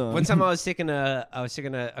 Awesome. One time I was taking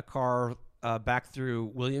a car back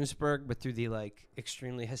through Williamsburg, but through the like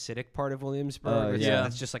extremely Hasidic part of Williamsburg.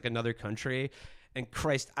 That's just like another country. And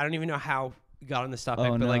Christ, I don't even know how we got on this topic,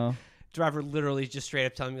 but like driver literally just straight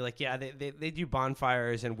up telling me like, yeah, they do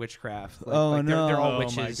bonfires and witchcraft. Like, they're all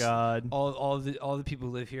witches. Oh my god. All the people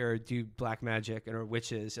who live here do black magic and are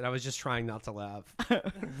witches. And I was just trying not to laugh,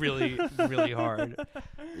 really, really hard.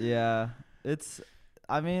 Yeah,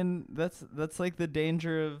 I mean, that's like the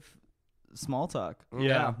danger of small talk.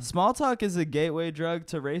 Yeah. Small talk is a gateway drug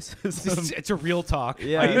to racism. It's a real talk.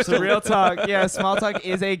 Yeah, it's a real talk. Yeah, small talk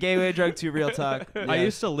is a gateway drug to real talk. Yeah. I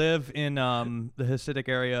used to live in the Hasidic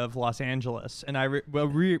area of Los Angeles, and I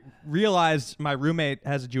realized my roommate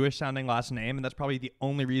has a Jewish-sounding last name, and that's probably the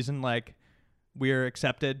only reason like we're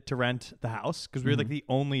accepted to rent the house, because we're like the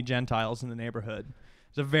only Gentiles in the neighborhood.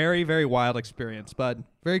 It's a very, very wild experience, but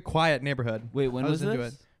very quiet neighborhood. Wait, when was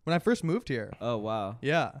this? When I first moved here. Oh, wow.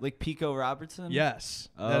 Yeah. Like Pico Robertson? Yes.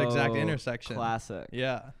 That exact intersection. Classic.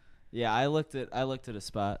 Yeah. Yeah, I looked at a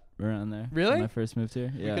spot around there. Really? When I first moved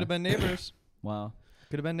here. Yeah. We could have been neighbors. Wow.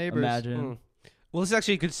 Could have been neighbors. Imagine. Well, this is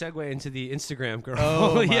actually a good segue into the Instagram girl.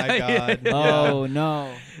 Oh, my God. Oh,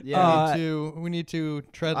 no. Yeah. We need to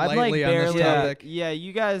tread I'm lightly like on this topic. Yeah,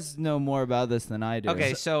 you guys know more about this than I do.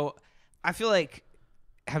 Okay, so I feel like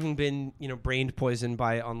having been, brain poisoned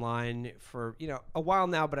by online for, a while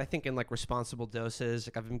now, but I think in like responsible doses,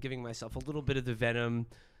 like I've been giving myself a little bit of the venom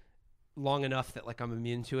long enough that like I'm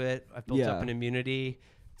immune to it. I've built up an immunity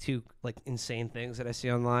two like insane things that I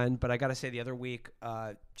see online. But I gotta say, the other week,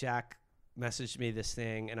 Jack messaged me this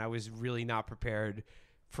thing, and I was really not prepared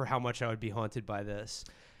for how much I would be haunted by this.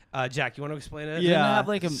 Jack, you want to explain it? Yeah. Have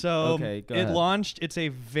like okay, go it ahead. launched. It's a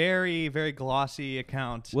very, very glossy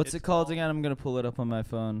account. What's it called again? I'm gonna pull it up on my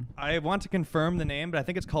phone. I want to confirm the name, but I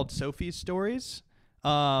think it's called Sophie's Stories.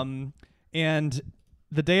 And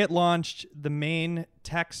the day it launched, the main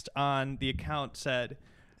text on the account said,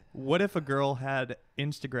 "What if a girl had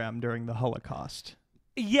Instagram during the Holocaust?"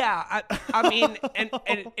 Yeah, I mean, and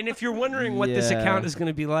if you're wondering what this account is going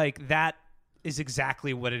to be like, that is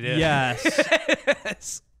exactly what it is.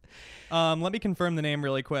 Yes. Let me confirm the name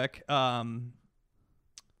really quick.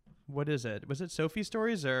 What is it? Was it Sophie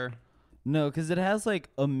Stories or? No, because it has like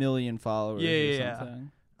 1 million followers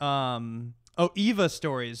or something. Eva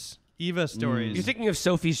Stories. Eva Stories. You're thinking of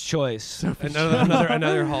Sophie's Choice.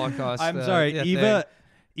 Another Holocaust. I'm sorry.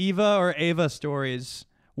 Eva or Ava Stories.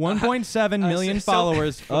 1.7 million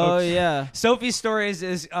followers. Oh yeah. Sophie's Stories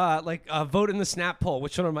is vote in the Snap poll.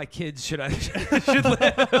 Which one of my kids should live?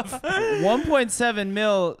 1.7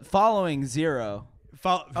 mil following 0.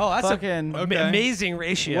 That's fucking amazing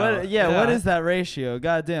ratio. What is that ratio?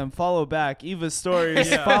 Goddamn. Follow back. Eva's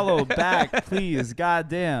Stories. Follow back, please.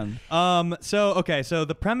 Goddamn. So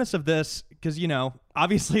the premise of this, because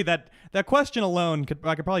obviously that question alone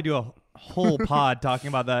I could probably do a whole pod talking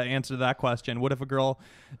about the answer to that question. What if a girl?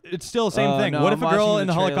 It's still the same thing. No, what if I'm a girl watching in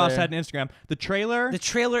the the Holocaust trailer. had an Instagram? The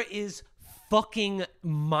trailer is fucking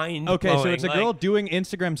mind Okay, blowing. so it's a girl doing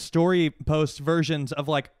Instagram story post versions of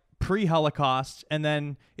like pre-Holocaust, and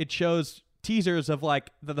then it shows teasers of like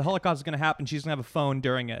that the Holocaust is going to happen. She's going to have a phone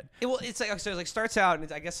during it. It's like, so it like starts out, and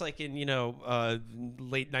it's, I guess like in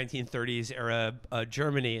late 1930s era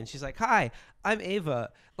Germany, and she's like, "Hi, I'm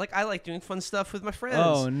Ava. Like I like doing fun stuff with my friends.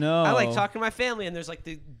 Oh no. I like talking to my family." And there's like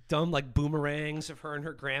the dumb like boomerangs of her and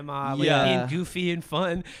her grandma, like being goofy and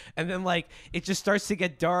fun. And then like it just starts to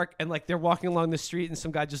get dark, and like they're walking along the street, and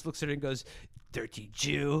some guy just looks at her and goes, "Dirty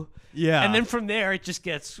Jew." Yeah. And then from there it just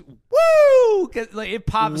gets woo, like it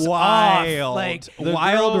pops Wild. off. Like The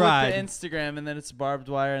wild girl ride. with the Instagram, and then it's barbed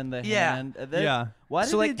wire in the hand. Why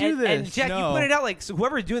did so they like, do this? And Jack, you No. pointed out like so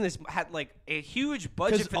whoever's doing this had like a huge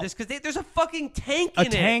budget for this because there's a fucking tank in A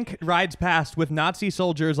tank rides past with Nazi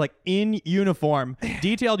soldiers like in uniform,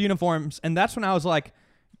 detailed uniforms, and that's when I was like,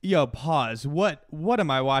 "Yo, pause. What am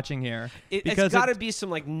I watching here?" It's got to be some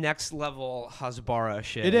like next level Hasbara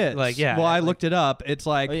shit. It is. Like yeah. Well, I looked it up. It's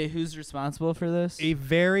like Wait, who's responsible for this? a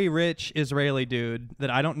very rich Israeli dude that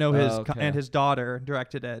I don't know and his daughter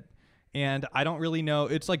directed it. And I don't really know.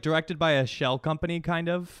 It's like directed by a shell company kind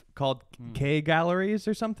of called K Galleries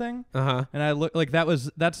or something. Uh-huh. And I look like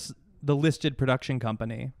that's the listed production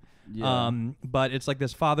company. Yeah. But it's like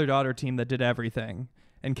this father-daughter team that did everything.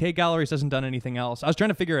 And K Galleries hasn't done anything else. I was trying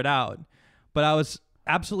to figure it out, but I was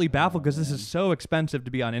absolutely baffled because this is so expensive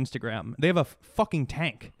to be on Instagram. They have a fucking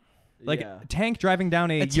tank. Like a tank driving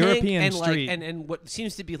down a European and street. Like, and what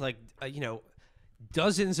seems to be like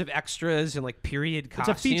dozens of extras and like period It's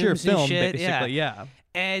costumes a feature film, and shit. basically. Yeah.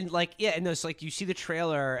 And like and it's like you see the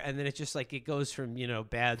trailer and then it just like it goes from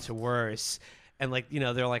bad to worse. And like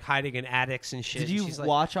they're like hiding in attics and shit. Did you She's like,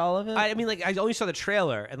 watch all of it? I mean, like I only saw the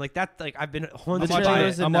trailer, and like that, like I've been haunted The by trailer it.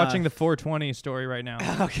 is I'm enough. watching the 420 story right now.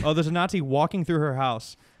 Oh, there's a Nazi walking through her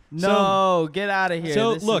house. No, get out of here.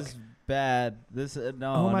 so this look- is bad. This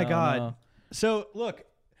no. Oh my no, God. no. So look,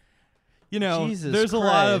 Jesus there's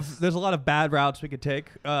Christ. a lot of bad routes we could take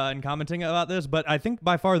in commenting about this, but I think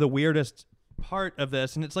by far the weirdest part of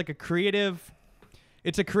this, and it's like a creative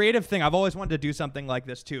thing. I've always wanted to do something like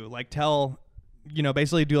this too, like tell.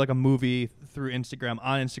 Basically do like a movie through Instagram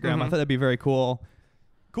on Instagram. I thought that'd be very cool.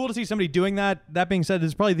 Cool to see somebody doing that. That being said, this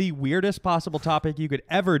is probably the weirdest possible topic you could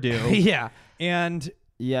ever do. Yeah. And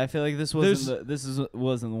Yeah, I feel like this wasn't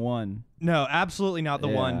wasn't one. no, absolutely not the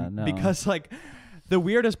one. no. Because like the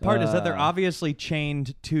weirdest part is that they're obviously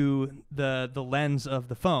chained to the lens of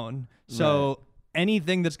the phone. So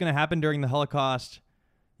anything that's going to happen during the Holocaust,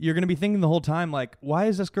 you're going to be thinking the whole time like, why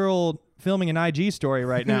is this girl filming an IG story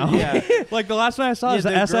right now? Yeah. Like the last one I saw is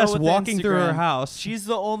the girl SS with the walking through her Instagram. house. She's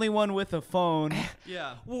the only one with a phone.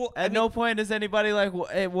 Yeah. Well, At no point is anybody like,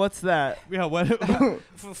 hey, what's that? Yeah. What?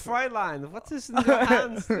 Fräulein, what is in your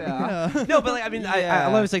hands? No, but like I mean, I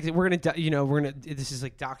love it's like we're gonna this is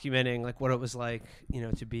like documenting like what it was like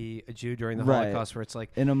to be a Jew during the Right. Holocaust, where it's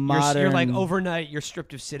like In a you're like modern- overnight you're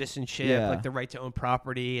stripped of citizenship, Yeah. like the right to own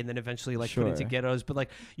property, and then eventually like put into Sure. ghettos. But like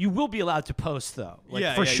you will be allowed to post though, like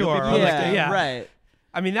Yeah, for yeah, you'll sure. be Or, like, Yeah, right.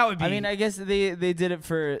 I mean that would be. I mean, I guess they did it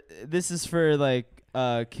for. This is for like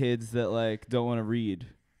kids that like don't want to read.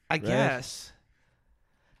 I guess.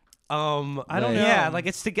 I don't know. Yeah, like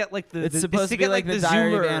it's to get like the. It's the, supposed it's to get be like the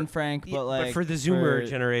Diary of Anne Frank, but like for the Zoomer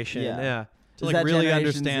generation. yeah. To like really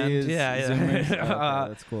Generation understand. Z is Yeah. Zoomers? Okay,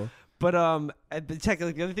 that's cool. But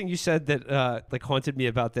technically, the other thing you said that like haunted me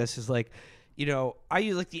about this is like, I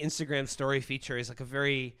use like the Instagram story feature is like a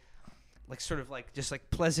very like sort of like just like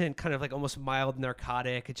pleasant, kind of like almost mild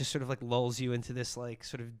narcotic. It just sort of like lulls you into this like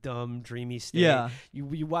sort of dumb, dreamy state. Yeah.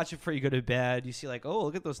 You watch it before you go to bed. You see like, oh,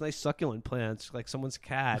 look at those nice succulent plants, like someone's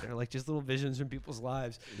cat, or like just little visions from people's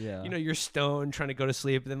lives. Yeah. You're stoned trying to go to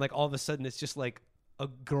sleep, and then like all of a sudden it's just like a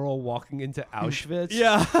girl walking into Auschwitz.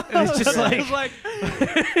 Yeah. And it's just like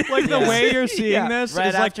the way you're seeing this Right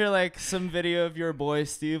is after like some video of your boy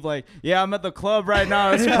Steve, like, yeah, I'm at the club right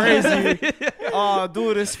now. It's crazy. Oh,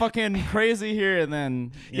 dude, it's fucking crazy here. And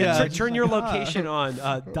then turn your location on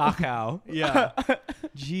Dachau. Yeah.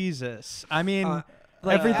 Jesus. I mean,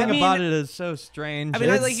 everything about it is so strange. I mean,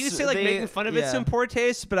 like you say, like making fun of it's in poor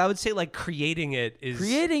taste, but I would say like creating it is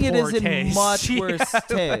poor in taste. much worse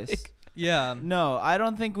taste. Like, yeah. No, I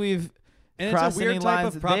don't think we've and crossed it's a weird any type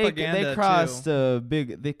lines. of propaganda They crossed too. a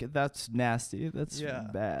big. That's nasty. That's Yeah.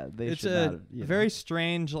 bad. They It's should a not have, very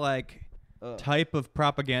strange type of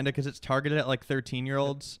propaganda because it's targeted at like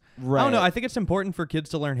 13-year-olds. Right. I don't know. I think it's important for kids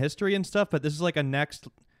to learn history and stuff, but this is like a next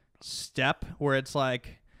step where it's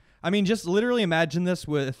like, I mean, just literally imagine this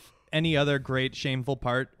with any other great shameful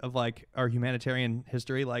part of like our humanitarian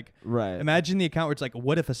history. Like, Right. imagine the account where it's like,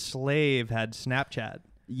 what if a slave had Snapchat?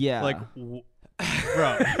 Yeah. Like,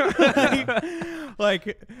 bro,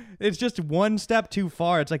 like it's just one step too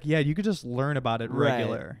far. It's like, yeah, you could just learn about it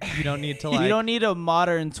regular. You don't need to like. You don't need a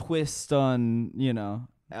modern twist on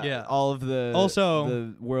all of the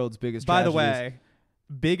the world's biggest. By the tragedies.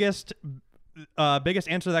 way, biggest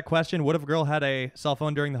answer to that question, what if a girl had a cell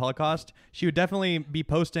phone during the Holocaust? She would definitely be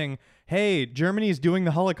posting, hey, Germany's doing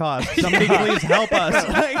the Holocaust. Somebody please help us.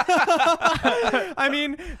 I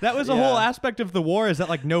mean, that was a whole aspect of the war, is that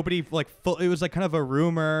like nobody like it was like kind of a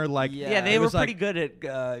rumor. Like they were pretty good at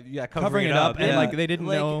covering it up. And like they didn't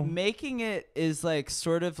know. Making it is like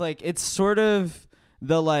sort of like it's sort of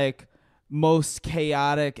the like most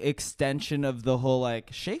chaotic extension of the whole like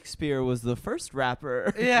Shakespeare was the first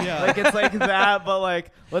rapper. Yeah. Like it's like that, but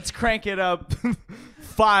like let's crank it up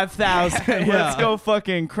 5,000. Let's go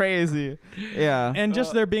fucking crazy. Yeah. And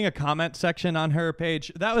just there being a comment section on her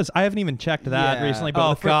page. That was I haven't even checked that recently,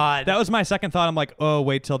 but God. That was my second thought. I'm like, oh,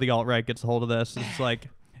 wait till the alt-right gets a hold of this. It's like,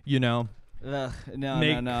 no.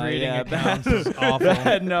 Creating accounts bad. is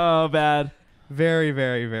awful. Bad. Very,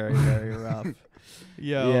 very, very, very rough.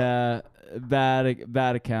 Yo. Yeah.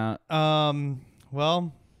 Bad account.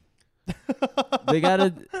 Well, they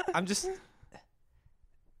gotta. I'm just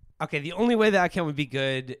okay. The only way that account would be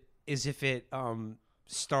good is if it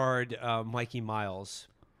starred Mikey Miles.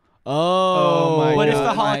 Oh my God. What if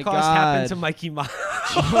the Holocaust happened to Mikey Miles?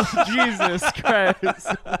 Jesus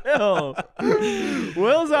Christ.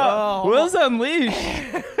 Will's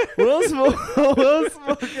unleashed. Will's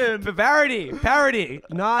fucking Parody,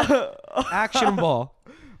 not actionable.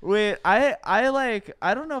 Wait, I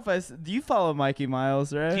don't know if do you follow Mikey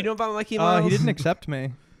Miles, right? Do you know about Mikey Miles? he didn't accept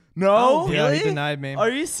me. No? Oh, really? Yeah, he denied me. Are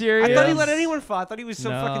you serious? I thought he let anyone fall. I thought he was so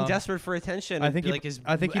No. fucking desperate for attention. I think like his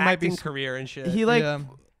I think he acting might be career and shit. He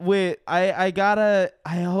wait, I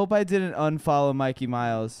hope I didn't unfollow Mikey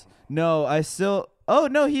Miles. No, oh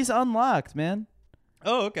no, he's unlocked, man.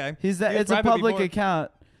 Oh, okay. It's a public account.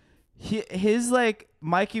 His like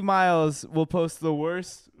Mikey Miles will post the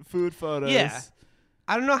worst food photos. Yeah.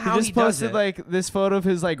 I don't know how he just posted like this photo of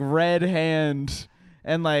his like red hand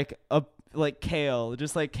and like kale,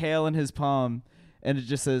 just like kale in his palm, and it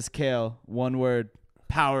just says kale, one word,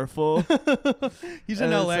 powerful. He's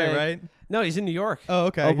in LA, like, right? No, he's in New York. Oh,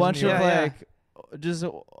 okay. A bunch of just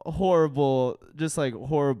horrible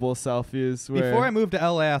selfies. Before I moved to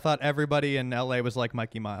LA, I thought everybody in LA was like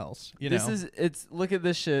Mikey Miles. You know, look at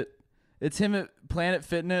this shit. It's him at Planet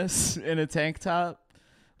Fitness in a tank top,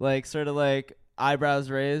 like sort of like eyebrows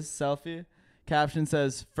raised selfie. Caption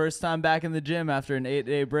says, first time back in the gym after an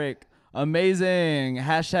 8-day break. Amazing.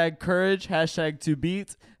 # courage. # to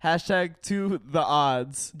beat. # to the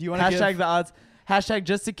odds. Do you want to # the odds. #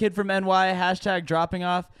 just a kid from NY. # dropping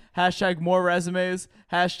off. # more resumes.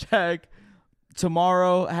 #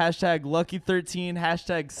 tomorrow. # lucky 13.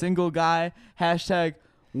 # single guy.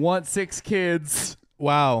 # want 6 kids.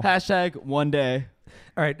 wow. # one day.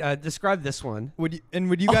 All right, describe this one. Would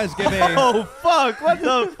you guys give a? Oh fuck! What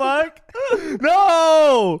the fuck?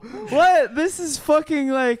 No! What? This is fucking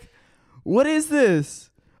like. What is this?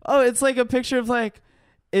 Oh, it's like a picture of like.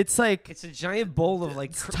 It's a giant bowl of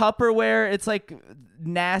like Tupperware. It's like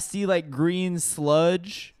nasty like green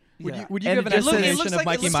sludge. Would you give an estimation of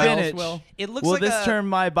Mikey Miles? Will will this turn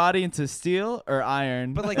my body into steel or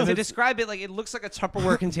iron? But like to describe it, like it looks like a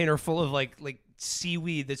Tupperware container full of like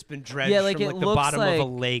seaweed that's been dredged from like the bottom of a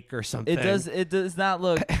lake or something. It does not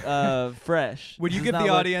look fresh. Would you give the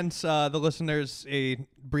audience, the listeners, a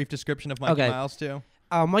brief description of Mikey Miles too?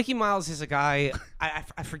 Mikey Miles is a guy.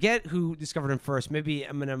 I forget who discovered him first. Maybe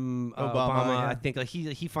Eminem, Obama. Yeah. I think like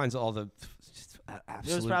he finds all the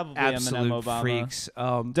absolute Obama. Freaks.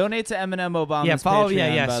 Donate to Eminem Obama's yeah, follow.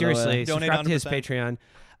 Patreon, Yeah, seriously. Donate Subscribe to his 100%.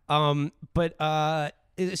 Patreon. But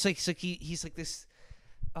it's like he's like this.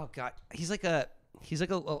 Oh God, he's like a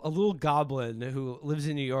little goblin who lives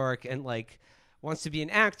in New York and like wants to be an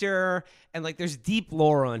actor, and like there's deep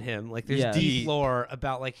lore on him. Like there's deep lore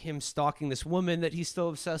about like him stalking this woman that he's still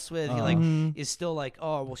obsessed with. He like is still like,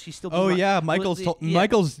 oh well, she's still. Michael's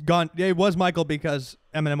gone. Yeah, it was Michael because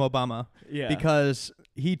Eminem Obama. Yeah, because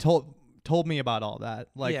he told me about all that.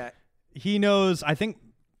 Like he knows. I think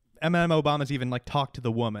Eminem Obama's even like talked to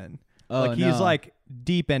the woman. Like he's like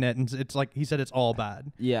deep in it, and it's like he said it's all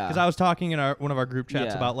bad. Yeah, because I was talking in one of our group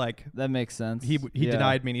chats about like that makes sense. He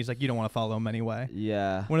denied me, and he's like, you don't want to follow him anyway.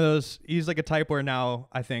 Yeah, one of those. He's like a type where now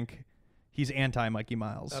I think he's anti Mikey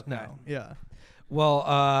Miles. Okay. Now. Yeah. Well,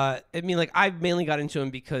 I mean, like I mainly got into him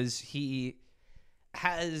because he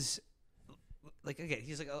has. Like again,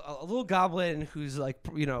 he's like a little goblin who's like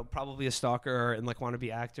probably a stalker and like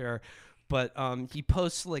wannabe actor, but he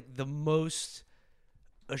posts like the most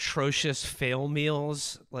atrocious fail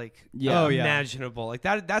meals imaginable. Like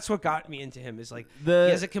that's what got me into him is like he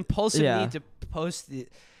has a compulsive need to post the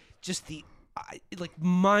like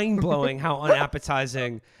mind-blowing how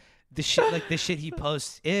unappetizing the shit he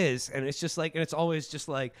posts is, and it's just like, and it's always just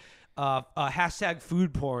like hashtag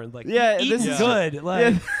food porn, like eating good,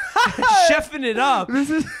 like chefing it up.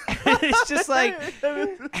 It's just like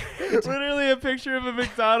literally a picture of a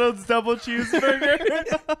McDonald's double cheeseburger.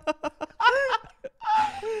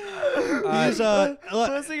 He's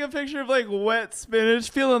posting a picture of like wet spinach,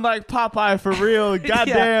 feeling like Popeye for real.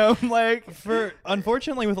 Goddamn,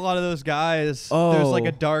 unfortunately, with a lot of those guys, there's like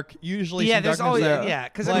a dark. Usually, there's always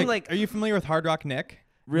because like, I mean, like, are you familiar with Hard Rock Nick?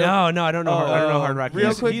 No, I don't know. I don't know Hard Rock Nick.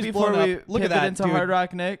 Real quick before we pivot into Hard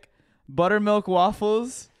Rock Nick, buttermilk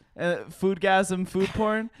waffles. Foodgasm, food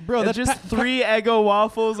porn, bro. That's just 3 Eggo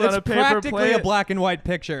waffles on a paper plate. It's practically a black and white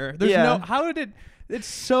picture. There's no. How did it? It's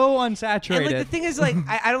so unsaturated. And like the thing is, like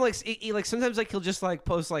I don't like sometimes like he'll just like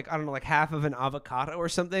post like I don't know like half of an avocado or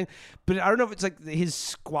something, but I don't know if it's like his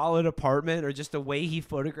squalid apartment or just the way he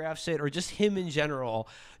photographs it or just him in general.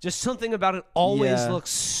 Just something about it always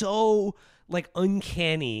looks so like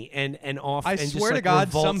uncanny and off. I and swear just, to God,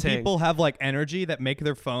 revolting. some people have like energy that make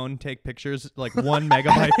their phone take pictures like 1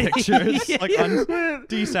 megabyte pictures, like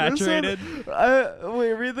desaturated.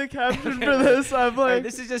 Wait, read the caption for this. I'm like,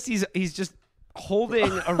 this is just he's just holding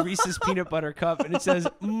a Reese's peanut butter cup and it says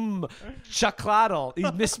chocatle.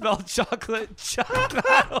 He's misspelled chocolate.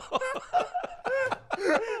 Chocatle.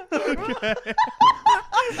 Okay.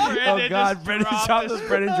 Oh God, Brendan dropped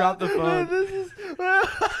the phone.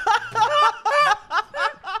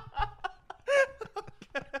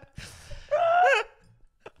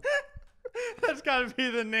 That's got to be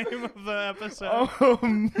the name of the episode.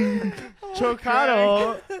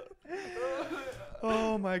 Chocatle.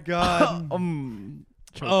 Oh my God.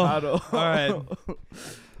 Chocatle. All right.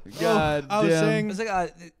 God I was saying It's like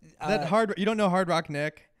that you don't know Hard Rock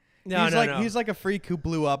Nick? No, He's like a freak who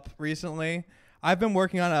blew up recently. I've been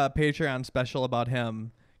working on a Patreon special about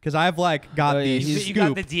him because I've like got the scoop. You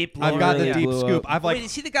got the deep lore. I've got the deep scoop. I've like. Wait,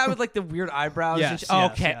 is he the guy with like the weird eyebrows? Yes.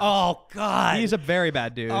 Okay. Yes. Oh God. He's a very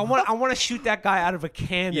bad dude. I want to shoot that guy out of a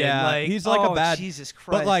cannon. Yeah. Like, he's like a bad. Jesus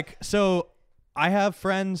Christ. But like, so I have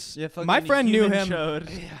friends. My friend knew him.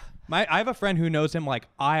 I have a friend who knows him like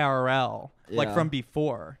IRL, like from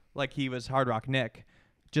before. Like he was Hard Rock Nick,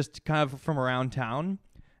 just kind of from around town.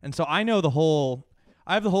 And so I know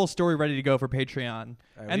I have the whole story ready to go for Patreon.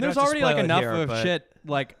 And there's already like enough of shit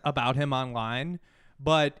like about him online.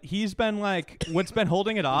 But he's been like, what's been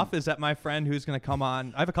holding it off is that my friend who's going to come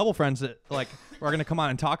on, I have a couple friends that like are going to come on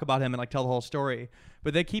and talk about him and like tell the whole story.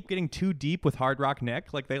 But they keep getting too deep with Hard Rock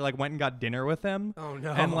Nick. Like they like went and got dinner with him. Oh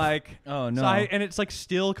no. And like, oh no. So and it's like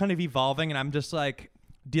still kind of evolving. And I'm just like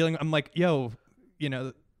I'm like, yo,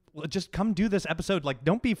 just come do this episode. Like,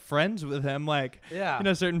 don't be friends with him. Like, at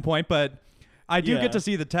a certain point. But I do get to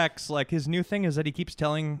see the text. Like, his new thing is that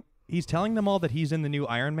he's telling them all that he's in the new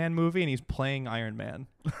Iron Man movie and he's playing Iron Man.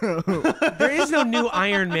 There is no new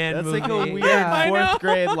Iron Man movie. That's like a weird 4th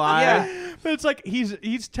grade lie. Yeah. But it's like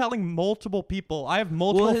he's telling multiple people. I have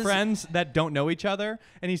multiple friends that don't know each other,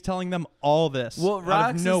 and he's telling them all this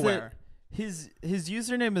out of nowhere. His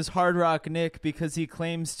username is Hard Rock Nick because he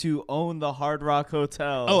claims to own the Hard Rock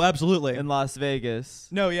Hotel. Oh, absolutely. In Las Vegas.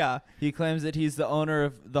 No, yeah. He claims that he's the owner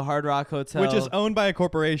of the Hard Rock Hotel, which is owned by a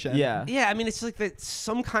corporation. Yeah. Yeah, I mean, it's like that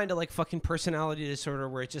some kind of like fucking personality disorder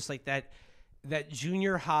where it's just like that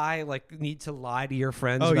junior high like need to lie to your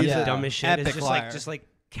friends about the dumbest shit. It's just like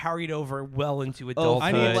carried over well into adulthood.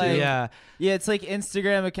 I need like, yeah, it's like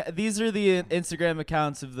Instagram. These are the Instagram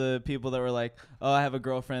accounts of the people that were like, "Oh, I have a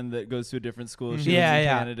girlfriend that goes to a different school. She lives in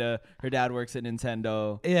Canada. Her dad works at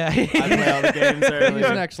Nintendo. Yeah, I play all the games early." He's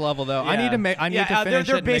next level though. Yeah. I need to make. I need to finish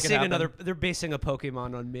they're it. Basing and make it they're basing a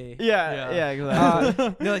Pokemon on me. Yeah,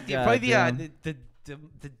 exactly. No, like, probably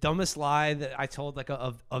the dumbest lie that I told like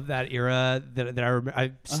of that era that I remember.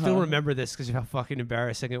 I still remember this because of how fucking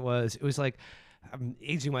embarrassing it was. It was like. I'm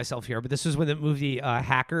aging myself here, but this was when the movie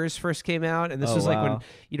Hackers first came out, and this was like when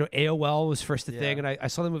AOL was first a thing, and I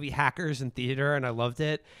saw the movie Hackers in theater, and I loved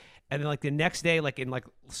it. And then like the next day, like in like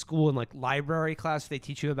school and like library class, they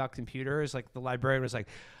teach you about computers. Like the librarian was like,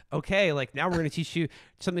 "Okay, like now we're going to teach you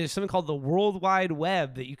something called the World Wide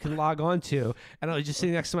Web that you can log on to." And I was just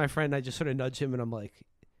sitting next to my friend, and I just sort of nudged him, and I'm like,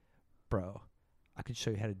 "Bro, I could show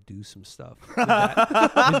you how to do some stuff with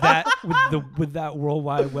that World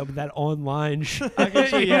Wide Web, with that online shit. I could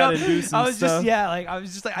show you how to do some stuff.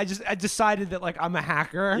 I decided that like I'm a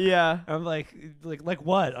hacker. Yeah. I'm like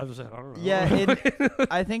what? I was like, I don't know. Yeah.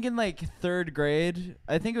 I think in like third grade,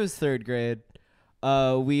 we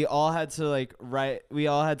all had to like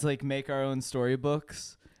make our own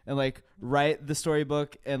storybooks and like write the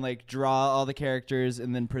storybook and like draw all the characters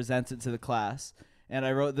and then present it to the class. And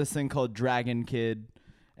I wrote this thing called Dragon Kid,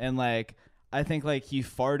 and like I think like he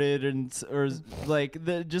farted or like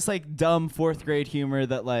just like dumb fourth grade humor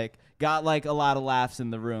that like got like a lot of laughs in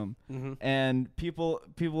the room, and people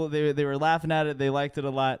they were laughing at it, they liked it a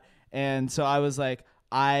lot, and so I was like,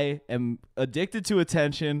 I am addicted to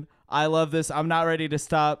attention. I love this. I'm not ready to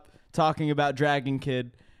stop talking about Dragon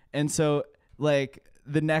Kid, and so like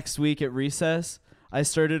the next week at recess, I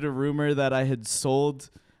started a rumor that I had sold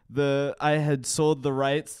the rights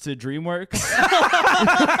to DreamWorks.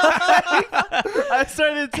 I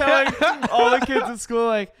started telling all the kids at school,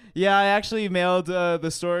 like, yeah, I actually mailed the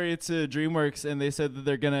story to DreamWorks, and they said that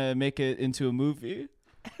they're gonna make it into a movie.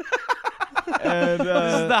 And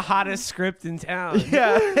this is the hottest script in town.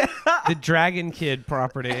 Yeah, the Dragon Kid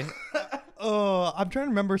property. Oh, I'm trying to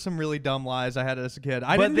remember some really dumb lies I had as a kid.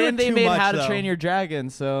 But then they made How to Train Your Dragon,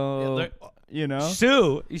 so. You know,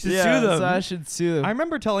 sue. You should sue them. So I should sue them. I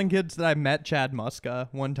remember telling kids that I met Chad Muska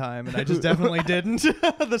one time, and I just definitely didn't.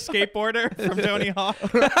 The skateboarder from Tony Hawk.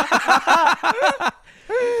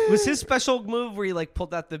 Was his special move where he like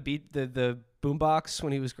pulled out the boombox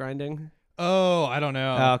when he was grinding? Oh, I don't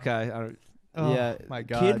know. Oh, okay. Oh, yeah, my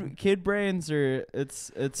God. Kid brains are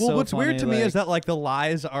it's. Well, so what's funny, weird to me is that like the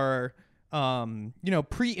lies are,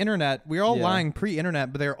 pre-internet. We're all lying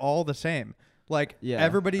pre-internet, but they're all the same. Like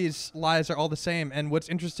everybody's lies are all the same, and what's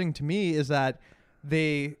interesting to me is that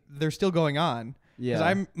they're still going on.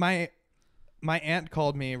 Yeah, my aunt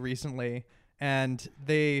called me recently, and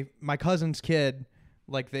my cousin's kid,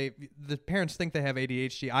 like the parents think they have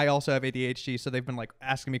ADHD. I also have ADHD, so they've been like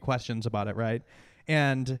asking me questions about it, right?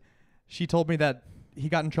 And she told me that he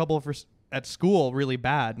got in trouble at school really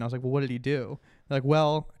bad, and I was like, well, what did he do? They're like,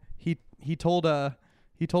 well, he told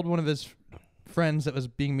one of his friends that was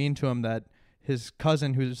being mean to him that his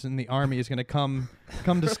cousin who's in the army is going to come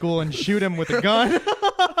to school and shoot him with a gun.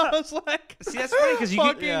 I was like, see, that's funny because you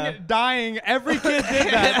fucking dying. Every kid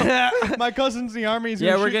did that. My cousin's in the army.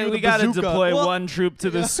 We got to deploy one troop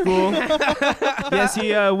to this school. Yes,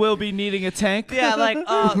 he will be needing a tank. Yeah, like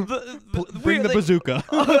bring the bazooka.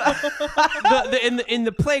 In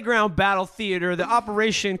the playground battle theater, the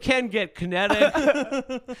operation can get kinetic.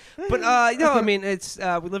 But I mean, it's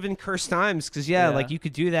we live in cursed times because like you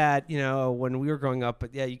could do that, when we were growing up.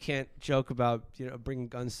 But you can't joke about bringing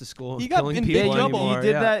guns to school and killing people anymore. You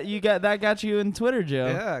did that. That got you in Twitter jail.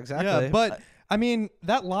 Yeah, exactly. Yeah, but I mean,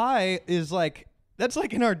 that lie is like that's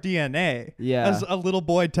like in our DNA. Yeah, as a little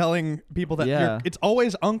boy telling people that it's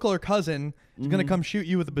always uncle or cousin is gonna come shoot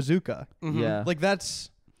you with a bazooka. Yeah, like it's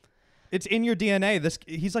in your DNA.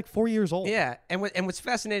 He's like 4 years old. Yeah, and what's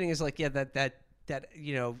fascinating is like that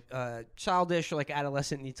childish or like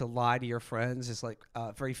adolescent need to lie to your friends is like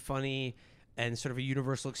very funny and sort of a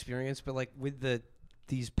universal experience. But like with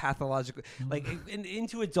these pathological, like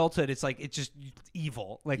into adulthood, it's like it's just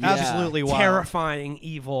evil, like absolutely terrifying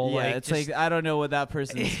evil. Yeah, like, it's just, like I don't know what that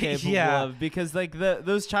person is capable of because like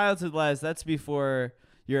those childhood lies, that's before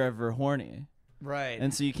you're ever horny, right?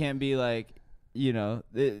 And so you can't be like, you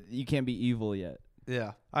can't be evil yet.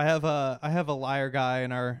 Yeah, I have a liar guy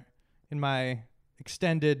in in my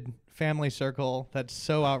extended family circle that's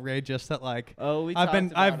so outrageous that like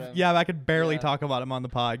I could barely talk about him on the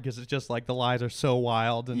pod because it's just like the lies are so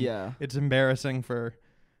wild and it's embarrassing for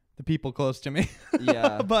the people close to me.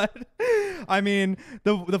 Yeah. But I mean,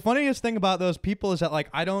 the funniest thing about those people is that like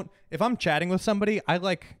if I'm chatting with somebody, I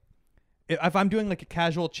like if I'm doing like a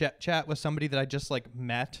casual chat with somebody that I just like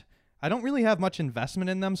met, I don't really have much investment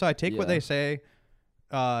in them, so I take what they say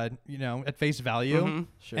at face value. Mm-hmm.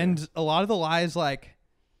 Sure. And a lot of the lies like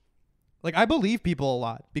I believe people a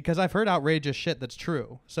lot because I've heard outrageous shit that's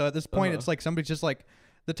true. So at this point it's like somebody's just like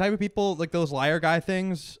the type of people like those liar guy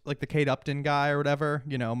things, like the Kate Upton guy or whatever,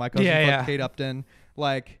 my cousin fucked Kate Upton.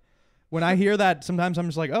 Like when I hear that, sometimes I'm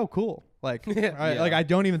just like, oh, cool. Like, like I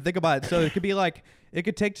don't even think about it. So it could be like, it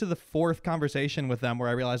could take to the fourth conversation with them where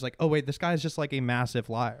I realize like, oh wait, this guy's just like a massive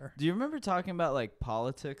liar. Do you remember talking about like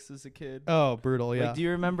politics as a kid? Oh, brutal. Yeah. Like, do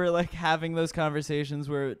you remember like having those conversations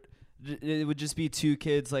where it would just be two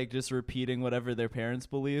kids like just repeating whatever their parents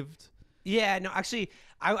believed? Yeah, no, actually,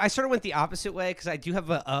 I sort of went the opposite way because I do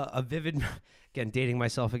have a vivid, again, dating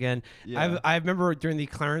myself again. Yeah. I remember during the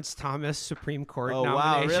Clarence Thomas Supreme Court nomination.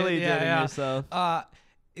 Wow, really dating yourself.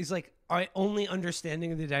 It's like my only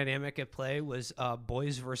understanding of the dynamic at play was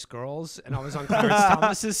boys versus girls, and I was on Clarence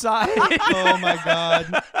Thomas's side. Oh, my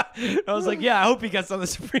God. I was like, yeah, I hope he gets on the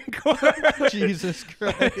Supreme Court. Jesus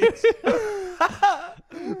Christ.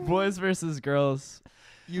 Boys versus girls.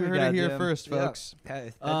 You heard it here first, folks.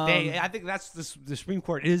 Yeah. I think that's the Supreme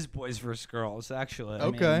Court is boys versus girls, actually.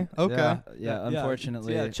 Okay. Yeah,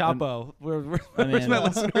 unfortunately. Yeah, Chapo. Where's my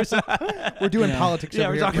listeners at? We're doing politics over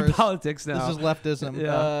we're here talking first. politics now. This is leftism.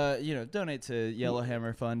 Yeah. Donate to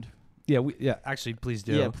Yellowhammer Fund. Yeah, actually, please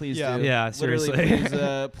do. Yeah, please do. Yeah, seriously.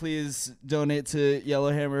 Please donate to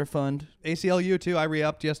Yellowhammer Fund. ACLU, too. I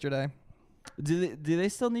re-upped yesterday. Do they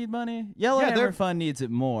still need money? Yellowhammer Fund needs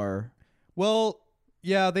it more. Well...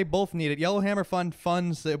 Yeah, they both need it. Yellowhammer Fund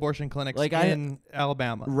funds the abortion clinics in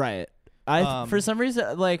Alabama. Right. For some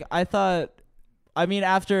reason, like, I thought... I mean,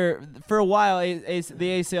 for a while, the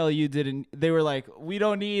ACLU didn't... They were like, we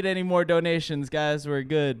don't need any more donations, guys. We're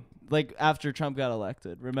good. Like, after Trump got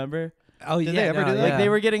elected. Remember? Oh, Did they ever do that? Like, they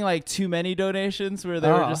were getting, like, too many donations where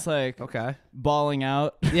they were just, like... Bawling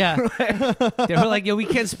out. Yeah. They were like, we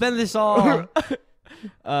can't spend this all...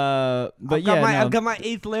 But I've got my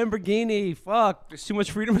 8th Lamborghini. Fuck, there's too much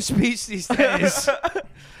freedom of speech these days.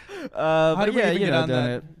 How did we even get on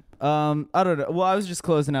that? I don't know. Well, I was just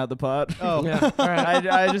closing out the pod. Oh, yeah. All right.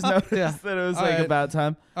 I just noticed that it was about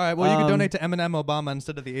time. All right. Well, you can donate to Eminem Obama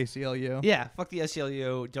instead of the ACLU. Yeah. Fuck the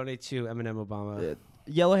ACLU. Donate to Eminem Obama.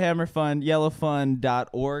 Yellowhammer Fund,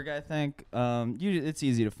 yellowfund.org, I think. It's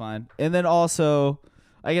easy to find. And then also,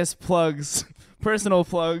 I guess plugs. Personal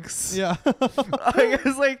plugs. Yeah. I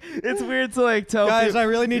guess like it's weird to like tell guys, people, I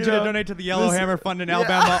really need you to donate to the Yellowhammer Fund in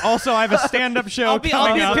Alabama. Also, I have a stand-up show I'll be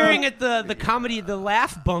appearing up. at the comedy The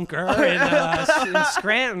Laugh Bunker in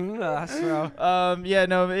Scranton. May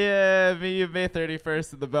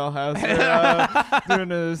 31st at the Bell House. We're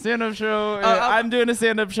doing a stand-up show. I'm doing a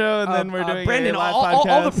stand-up show, and then we're doing Brandon, a live podcast.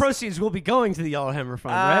 All the proceeds will be going to the Yellowhammer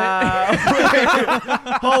Fund, right?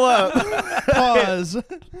 Hold up. Pause.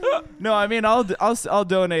 No, I mean I'll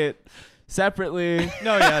donate separately.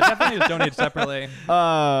 No, yeah, definitely just donate separately.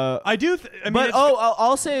 I do.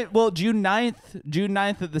 I'll say June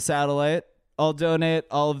 9th at the Satellite. I'll donate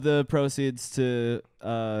all of the proceeds to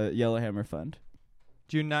Yellowhammer Fund.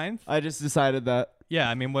 June 9th? I just decided that. Yeah,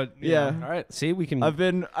 I mean, what? Yeah. All right. See, we can. We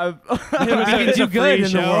can do good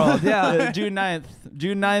in the world. Yeah. June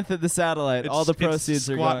 9th at the Satellite. All the proceeds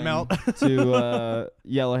are going to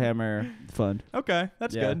Yellowhammer Fund. Okay,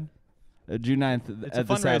 that's good. June 9th it's at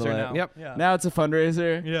the Satellite. Now. Yep. Yeah. Now it's a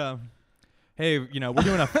fundraiser. Yeah. Hey, we're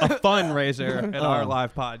doing a fundraiser at our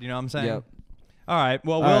live pod. You know what I'm saying? Yep. All right.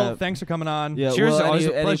 Well, Will, thanks for coming on. Yeah, Cheers. Will, Always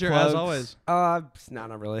a any pleasure, plugs? as always. No,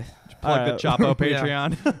 not really. Plug the Chapo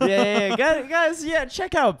Patreon. Yeah. Guys,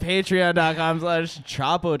 check out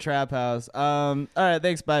patreon.com/Chapo Trap House. All right,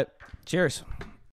 thanks, bye. Cheers.